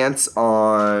advance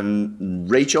on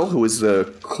Rachel, who is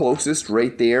the closest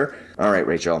right there. All right,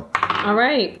 Rachel. All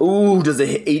right. Ooh, does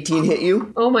a 18 hit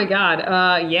you? Oh my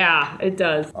god. Yeah, it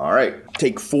does. All right.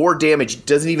 Take 4 damage.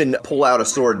 Doesn't even pull out a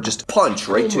sword. Just punch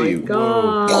right to you. Oh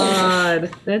my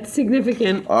god. That's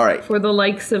significant. All right. For the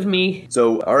likes of me.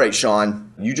 So, all right, Sean.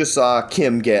 You just saw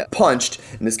Kim get punched,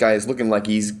 and this guy is looking like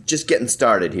he's just getting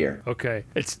started here. Okay.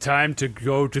 It's time to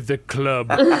go to the club.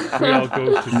 We all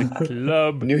go to the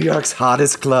club. New York's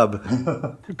hottest club.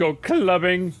 Go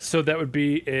clubbing. So that would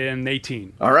be an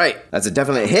 18. All right. That's a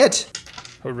definite hit.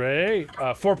 Hooray.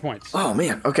 4 points. Oh,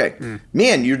 man. Okay.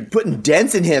 Man, you're putting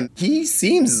dents in him. He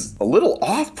seems a little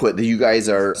off-put that you guys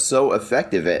are so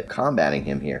effective at combating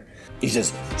him here. He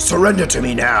says, "Surrender to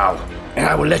me now, and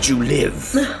I will let you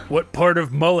live." What part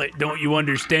of mullet don't you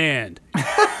understand?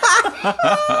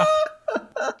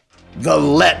 The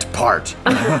let part.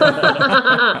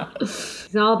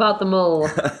 It's all about the mole.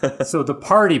 So the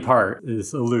party part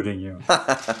is eluding you.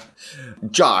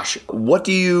 Josh, what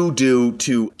do you do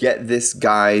to get this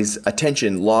guy's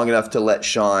attention long enough to let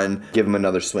Sean give him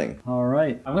another swing? All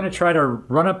right. I'm going to try to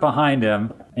run up behind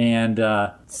him and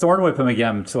thorn whip him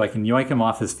again so I can yoink him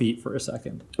off his feet for a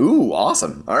second. Ooh,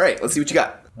 awesome. All right, let's see what you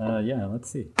got. Yeah, let's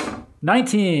see.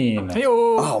 19.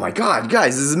 Hey-o. Oh my god,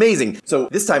 guys, this is amazing. So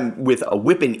this time with a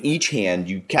whip in each hand,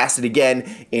 you cast it again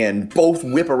and both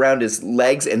whip around his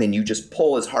legs, and then you just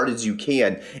pull as hard as you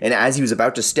can. And as he was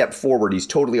about to step forward, he's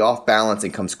totally off balance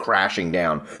and comes crashing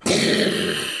down.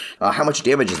 How much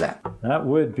damage is that? That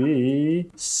would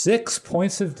be 6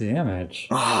 points of damage.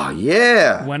 Oh,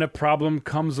 yeah. When a problem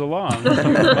comes along.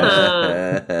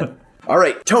 All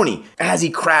right, Tony, as he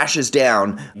crashes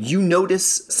down, you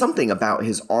notice something about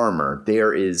his armor.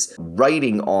 There is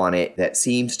writing on it that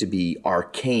seems to be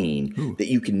arcane, that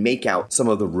you can make out some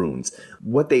of the runes.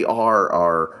 What they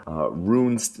are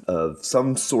runes of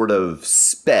some sort of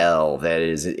spell that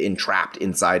is entrapped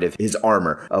inside of his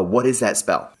armor. What is that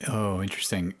spell? Oh,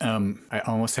 interesting. I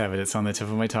almost have it. It's on the tip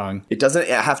of my tongue. It doesn't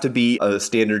have to be a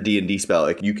standard D&D spell.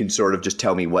 Like, you can sort of just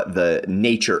tell me what the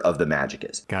nature of the magic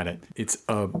is. Got it. It's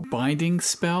a binding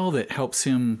spell that helps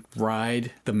him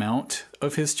ride the mount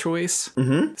of his choice.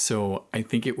 Mm-hmm. So I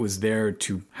think it was there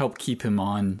to help keep him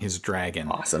on his dragon.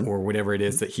 Awesome. Or whatever it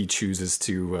is that he chooses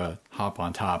to hop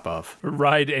on top of.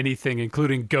 Ride anything,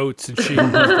 including goats and sheep.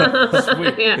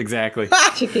 Sweet. Yeah. Exactly.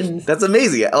 Chickens. That's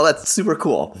amazing. Oh, that's super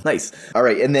cool. Nice. All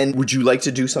right. And then would you like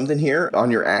to do something here on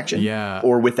your action? Yeah.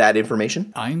 Or with that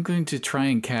information? I'm going to try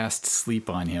and cast sleep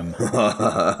on him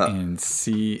and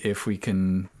see if we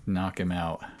can knock him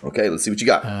out. Okay, let's see what you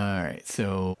got. All right.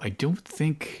 So I don't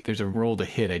think there's a roll to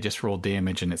hit. I just roll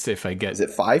damage, and it's if I get... Is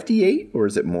it 5d8 or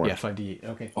is it more? Yeah, 5d8.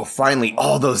 Okay. Oh, finally,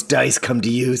 all those dice come to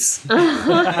use.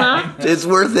 It's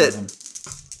worth it.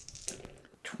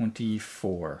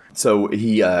 24. So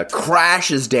he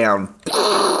crashes down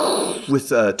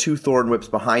with 2 thorn whips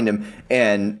behind him.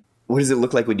 And what does it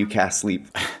look like when you cast sleep?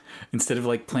 Instead of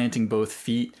like planting both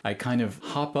feet, I kind of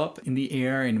hop up in the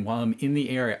air, and while I'm in the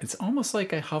air, it's almost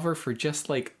like I hover for just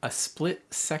like a split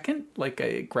second,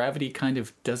 like gravity kind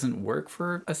of doesn't work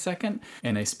for a second,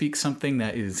 and I speak something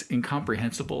that is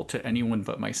incomprehensible to anyone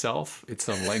but myself. It's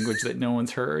a language that no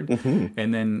one's heard,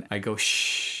 and then I go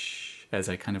shh as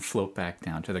I kind of float back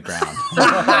down to the ground.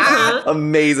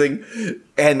 Amazing.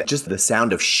 And just the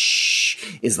sound of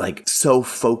shh is like so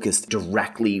focused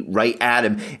directly right at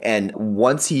him. And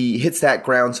once he hits that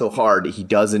ground so hard, he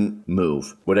doesn't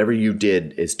move. Whatever you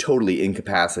did is totally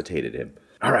incapacitated him.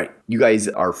 All right, you guys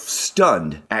are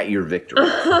stunned at your victory.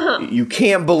 You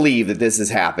can't believe that this has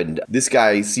happened. This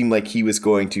guy seemed like he was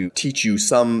going to teach you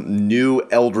some new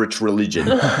eldritch religion,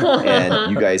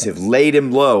 and you guys have laid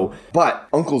him low. But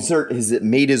Uncle Zert has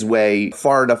made his way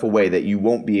far enough away that you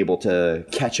won't be able to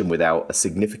catch him without a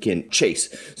significant chase.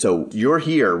 So you're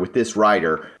here with this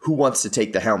rider. Who wants to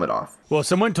take the helmet off? Well,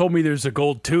 someone told me there's a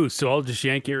gold tooth, so I'll just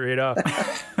yank it right off.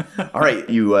 All right,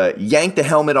 you yank the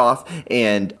helmet off,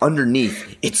 and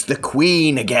underneath, it's the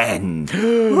queen again.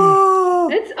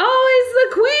 It's always the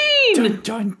queen! Dun,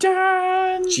 dun,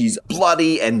 dun. She's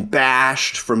bloody and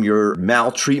bashed from your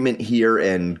maltreatment here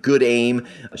and good aim.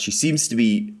 She seems to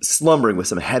be slumbering with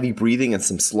some heavy breathing and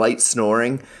some slight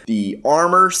snoring. The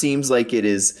armor seems like it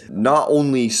is not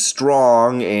only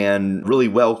strong and really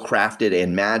well crafted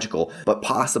and magical, but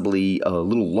possibly a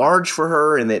little large for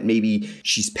her, and that maybe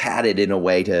she's padded in a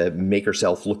way to make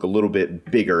herself look a little bit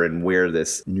bigger and wear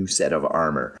this new set of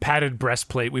armor. Padded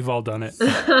breastplate, we've all done it.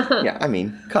 Yeah, I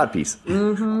mean, codpiece.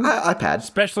 Mm-hmm. I pad.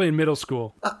 Especially in middle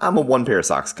school. I'm a one pair of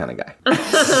socks kind of guy.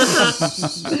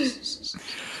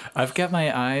 I've got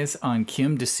my eyes on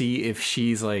Kim to see if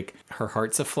she's like, her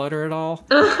heart's aflutter at all.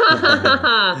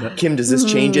 Kim, does this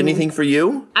change anything for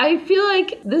you? I feel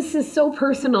like this is so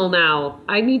personal now.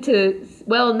 I need to...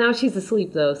 Well, now she's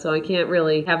asleep, though, so I can't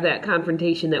really have that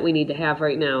confrontation that we need to have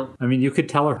right now. I mean, you could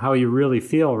tell her how you really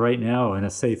feel right now in a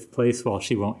safe place while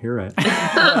she won't hear it.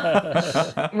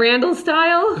 Randall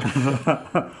style?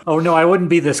 Oh, no, I wouldn't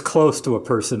be this close to a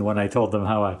person when I told them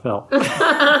how I felt.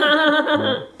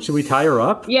 Should we tie her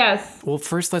up? Yes. Well,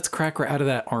 first let's crack her out of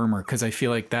that armor, because I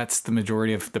feel like that's the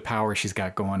majority of the power she's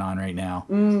got going on right now.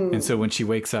 And so when she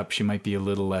wakes up, she might be a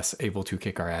little less able to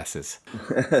kick our asses.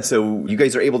 So you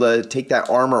guys are able to take that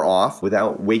armor off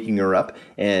without waking her up,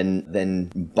 and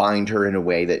then bind her in a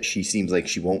way that she seems like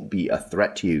she won't be a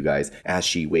threat to you guys as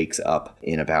she wakes up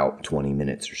in about 20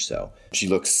 minutes or so. She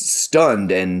looks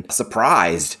stunned and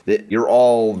surprised that you're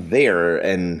all there,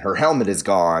 and her helmet is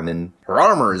gone and her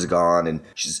armor is gone, and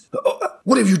she's, "Oh,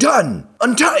 what have you done?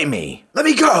 Untie me! Let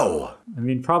me go!" I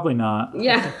mean, probably not.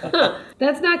 Yeah.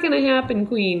 That's not going to happen,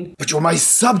 Queen. "But you're my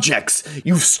subjects!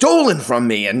 You've stolen from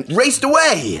me and raced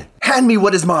away! Hand me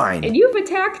what is mine!" And you've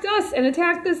attacked us and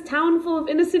attacked this town full of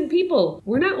innocent people.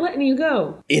 We're not letting you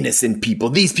go. Innocent people?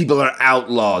 These people are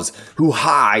outlaws who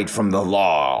hide from the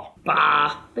law.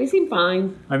 Bah. They seem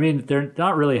fine. I mean, they're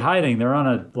not really hiding. They're on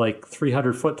a,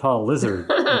 300-foot tall lizard.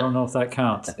 I don't know if that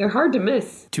counts. They're hard to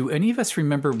miss. Do any of us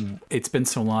remember? It's been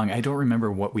so long. I don't remember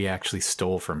what we actually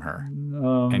stole from her.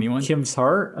 Anyone? Kim's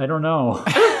heart? I don't know.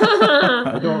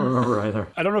 I don't remember either.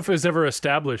 I don't know if it was ever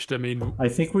established. I mean, I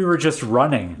think we were just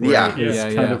running. Right? Yeah.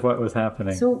 Is kind of what was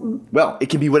happening. So, Well, it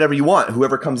can be whatever you want.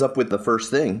 Whoever comes up with the first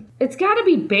thing. it's got to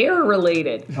be bear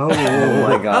related. Oh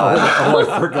my God.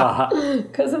 I forgot.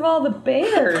 Because of all the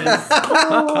bears in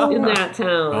that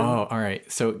town. Oh, all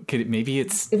right. So maybe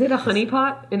it's... Is it a honey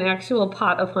pot? An actual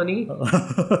pot of honey?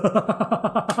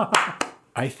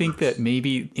 I think that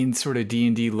maybe in sort of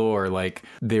D&D lore, like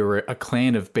they were a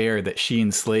clan of bear that she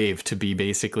enslaved to be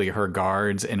basically her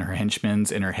guards and her henchmen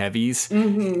and her heavies.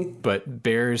 Mm-hmm. But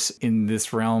bears in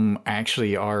this realm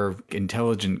actually are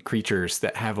intelligent creatures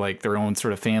that have like their own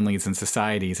sort of families and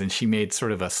societies. And she made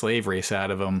sort of a slave race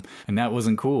out of them. And that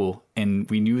wasn't cool. And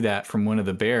we knew that from one of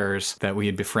the bears that we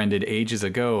had befriended ages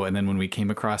ago. And then when we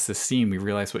came across this scene, we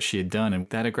realized what she had done. And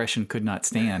that aggression could not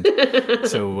stand.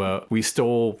 So we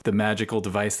stole the magical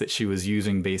device that she was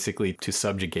using basically to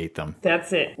subjugate them.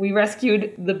 That's it. We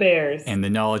rescued the bears. And the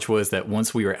knowledge was that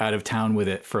once we were out of town with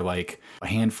it for like a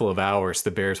handful of hours,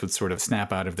 the bears would sort of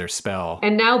snap out of their spell.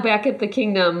 And now back at the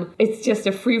kingdom, it's just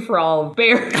a free-for-all of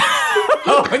bears.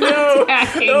 Oh, no.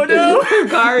 Oh, no.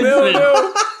 Guardsmen.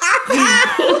 No.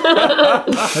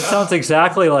 That sounds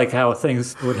exactly like how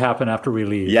things would happen after we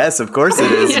leave. Yes, of course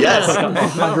it is. Yes.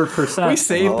 100%. We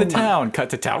saved the town. Cut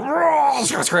to town.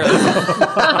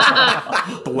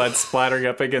 Blood splattering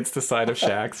up against the side of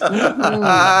shacks.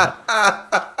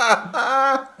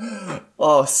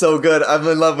 Oh, so good. I'm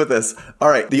in love with this. All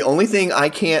right. The only thing I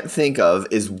can't think of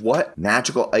is what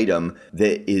magical item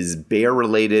that is bear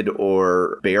related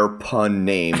or bear pun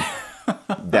name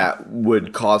that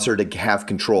would cause her to have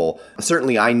control.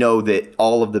 Certainly, I know that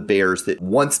all of the bears that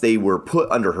once they were put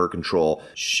under her control,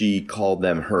 she called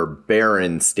them her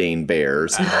Berenstain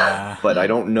bears. But I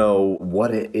don't know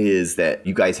what it is that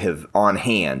you guys have on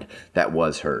hand that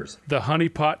was hers. The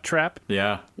honeypot trap?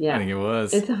 Yeah, I think it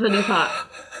was. It's a honeypot.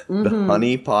 The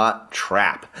honeypot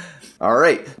trap. All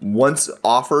right. Once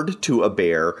offered to a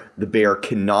bear, the bear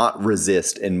cannot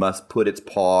resist and must put its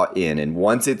paw in. And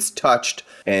once it's touched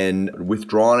and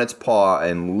withdrawn its paw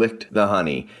and licked the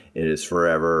honey, it is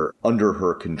forever under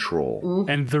her control.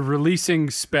 And the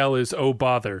releasing spell is Oh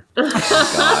Bother. God.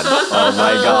 Oh,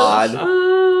 my God.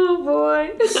 Oh,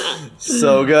 boy.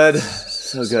 So good.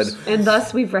 So good. And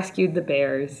thus we've rescued the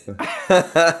bears.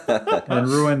 And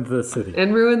ruined the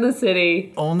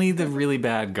city. Only the really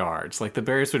bad guards. Like the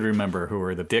bears would remember who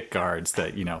were the dick guards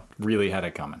that, really had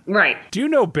it coming. Right. Do you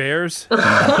know bears?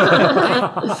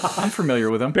 I'm familiar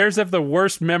with them. Bears have the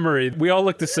worst memory. We all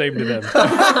look the same to them.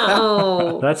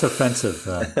 Oh. That's offensive.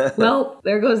 Well,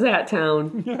 there goes that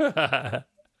town.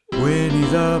 Winnie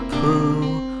the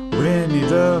Pooh, Winnie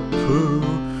the Pooh.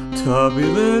 Tubby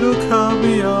little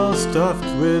cubby all stuffed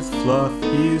with fluff.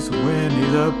 He's Winnie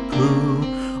the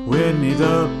Pooh, Winnie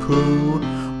the Pooh,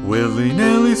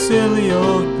 willy-nilly silly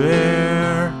old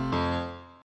bear.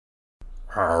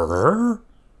 Rawr.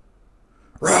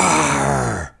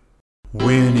 Rawr.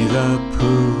 Winnie the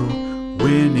Pooh,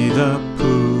 Winnie the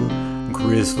Pooh,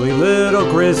 grizzly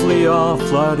little grizzly all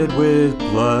flooded with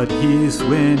blood. He's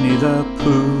Winnie the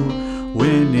Pooh,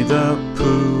 Winnie the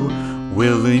Pooh,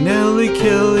 willy-nilly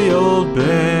kill the old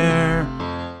bear.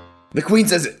 The queen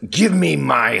says, "Give me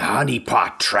my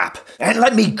honeypot trap and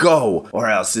let me go, or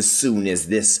else as soon as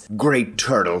this great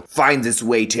turtle finds its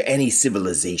way to any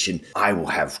civilization, I will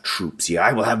have troops here,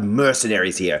 I will have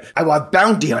mercenaries here, I will have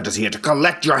bounty hunters here to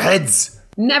collect your heads."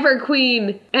 Never,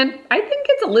 queen. And I think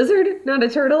it's a lizard, not a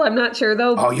turtle. I'm not sure,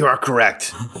 though. Oh, you are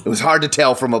correct. It was hard to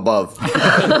tell from above.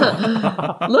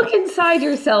 Look inside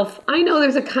yourself. I know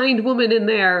there's a kind woman in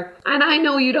there. And I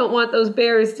know you don't want those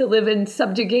bears to live in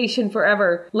subjugation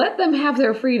forever. Let them have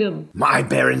their freedom. My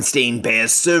Berenstain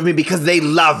bears serve me because they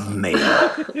love me.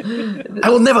 I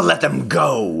will never let them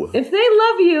go. If they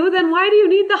love you, then why do you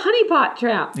need the honeypot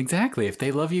trap? Exactly. If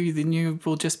they love you, then you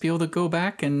will just be able to go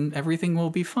back and everything will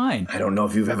be fine. I don't know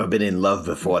if you've ever been in love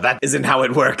before. That isn't how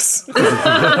it works.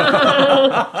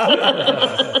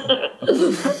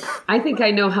 I think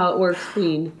I know how it works,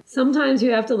 Queen. Sometimes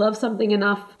you have to love something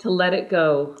enough to let it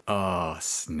go. Oh,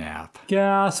 snap.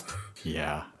 Gasp.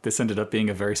 Yeah, this ended up being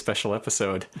a very special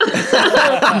episode.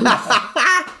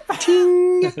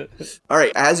 All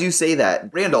right, as you say that,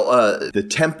 Randall, the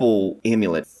temple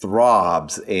amulet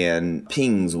throbs and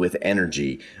pings with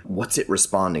energy. What's it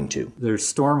responding to? There's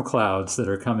storm clouds that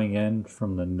are coming in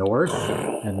from the north,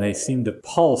 and they seem to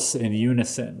pulse in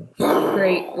unison.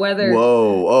 Great weather.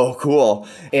 Whoa, oh, cool.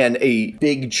 And a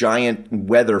big, giant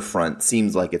weather front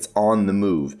seems like it's on the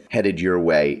move, headed your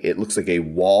way. It looks like a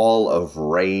wall of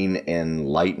rain and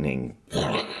lightning.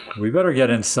 We better get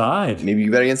inside. Maybe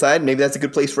you better get inside. Maybe that's a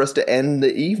good place for us to end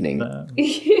the evening.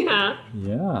 Yeah.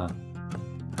 Yeah.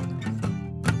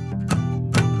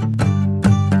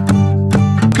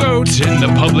 Goats in the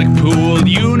public pool,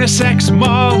 unisex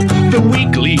mall. The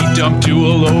weekly dump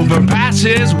duel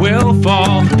overpasses will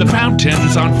fall. The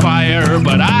fountain's on fire,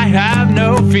 but I have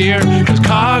no fear, 'cause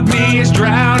Cogney is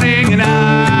drowning and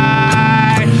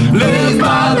I live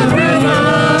by the river.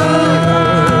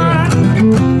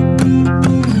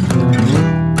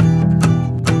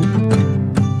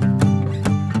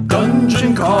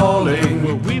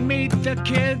 Will we meet the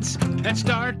kids and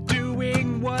start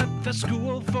doing what the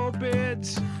school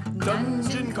forbids?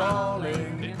 Dungeon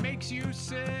calling. It makes you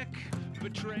sick.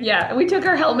 Yeah, we took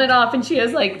her helmet off and she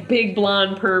has like big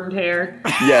blonde permed hair.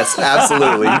 Yes,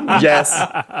 absolutely. Yes.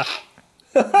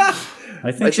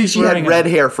 I think she had red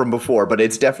hair from before, but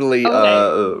it's definitely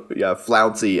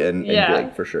flouncy and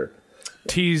big for sure.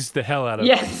 Tease the hell out of it.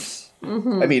 Yes.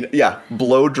 Mm-hmm. I mean,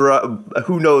 blow dry.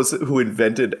 Who knows who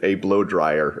invented a blow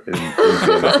dryer in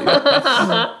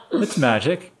fantasy? It's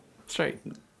magic. That's right.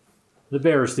 The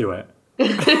bears do it.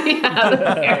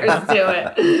 The bears do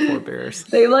it. Poor bears.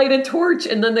 They light a torch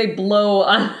and then they blow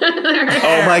on their hair.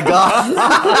 Oh my god.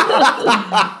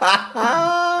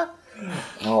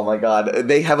 Oh my god.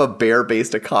 They have a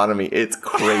bear-based economy. It's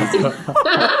crazy.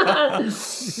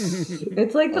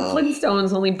 It's like the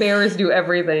Flintstones, only bears do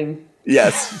everything.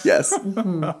 Yes.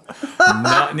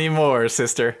 Not anymore,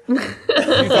 sister. You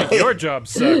think your job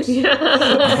sucks.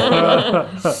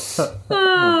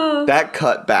 That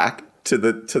cut back to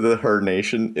the her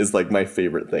nation is like my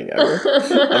favorite thing ever.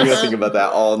 I'm gonna think about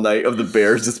that all night, of the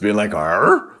bears just being like,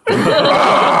 "Arr."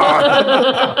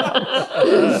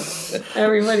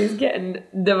 Everybody's getting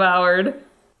devoured.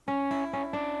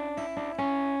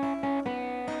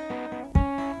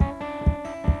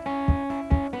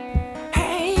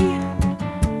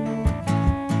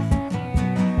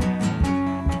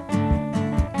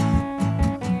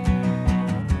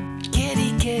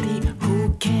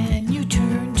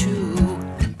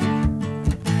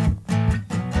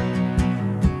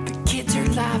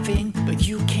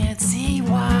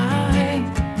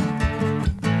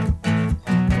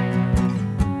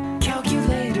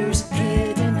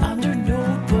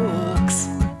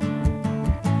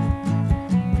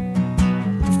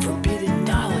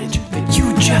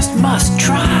 Must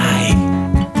try.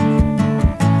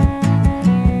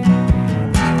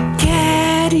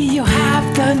 Geddy, you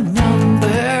have the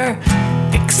number.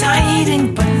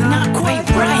 Exciting, but not quite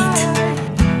right.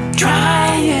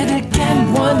 Try it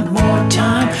again one more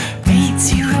time.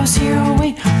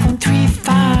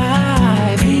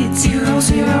 8008135.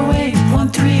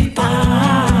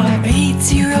 8008135.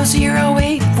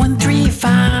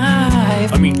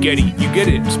 8008135. I mean, Geddy, you get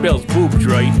it. It spells boobs,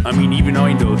 right? I mean, even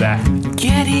I know that.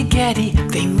 Geddy,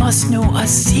 they must know a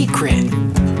secret.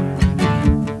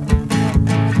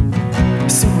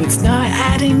 So it's not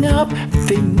adding up,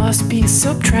 they must be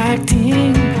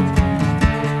subtracting.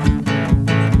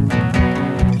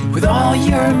 With all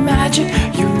your magic,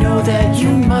 you know that you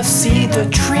must see the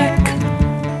trick.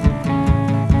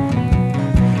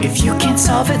 If you can't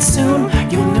solve it soon,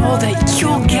 you'll know that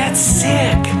you'll get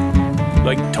sick.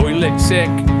 Like toilet sick,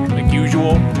 like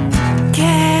usual.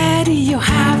 Geddy, you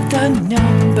have the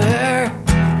number.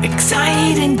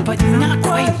 Exciting, but not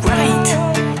quite right.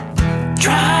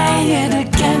 Try it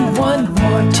again one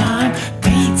more time.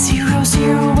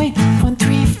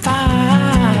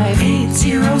 8008135.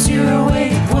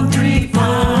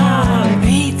 8008135.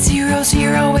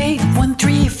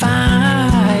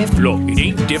 8008135. Look, it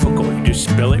ain't difficult. You just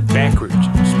spell it backwards.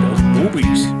 It spells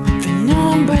boobies. The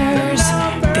numbers,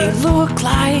 they look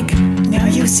like. Now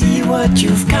you see what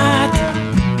you've got.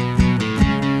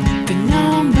 The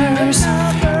numbers,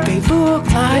 they look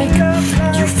like.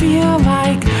 You feel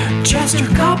like Chester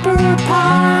Copper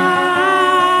Pot.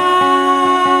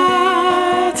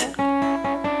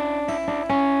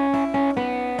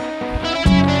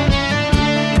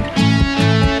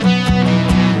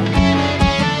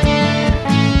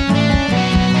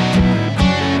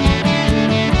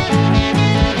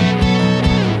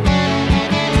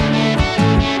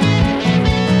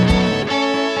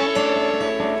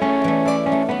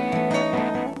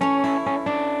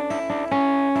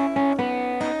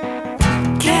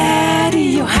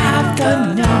 The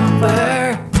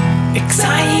number,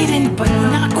 exciting but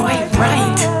not quite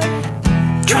right.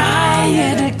 Try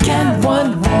it again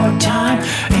one more time.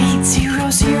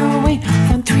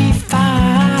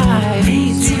 8008135.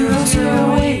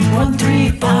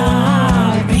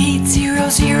 8008135.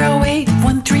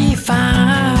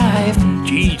 8008135.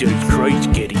 Jesus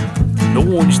Christ, Geddy. No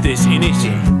one's this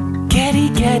innocent. Geddy,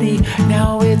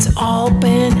 now it's all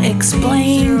been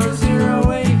explained.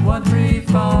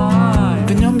 8008135.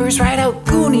 The numbers write out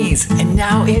Goonies, and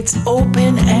now it's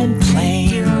open and plain.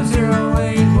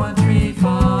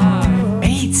 8008135.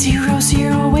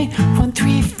 8008135.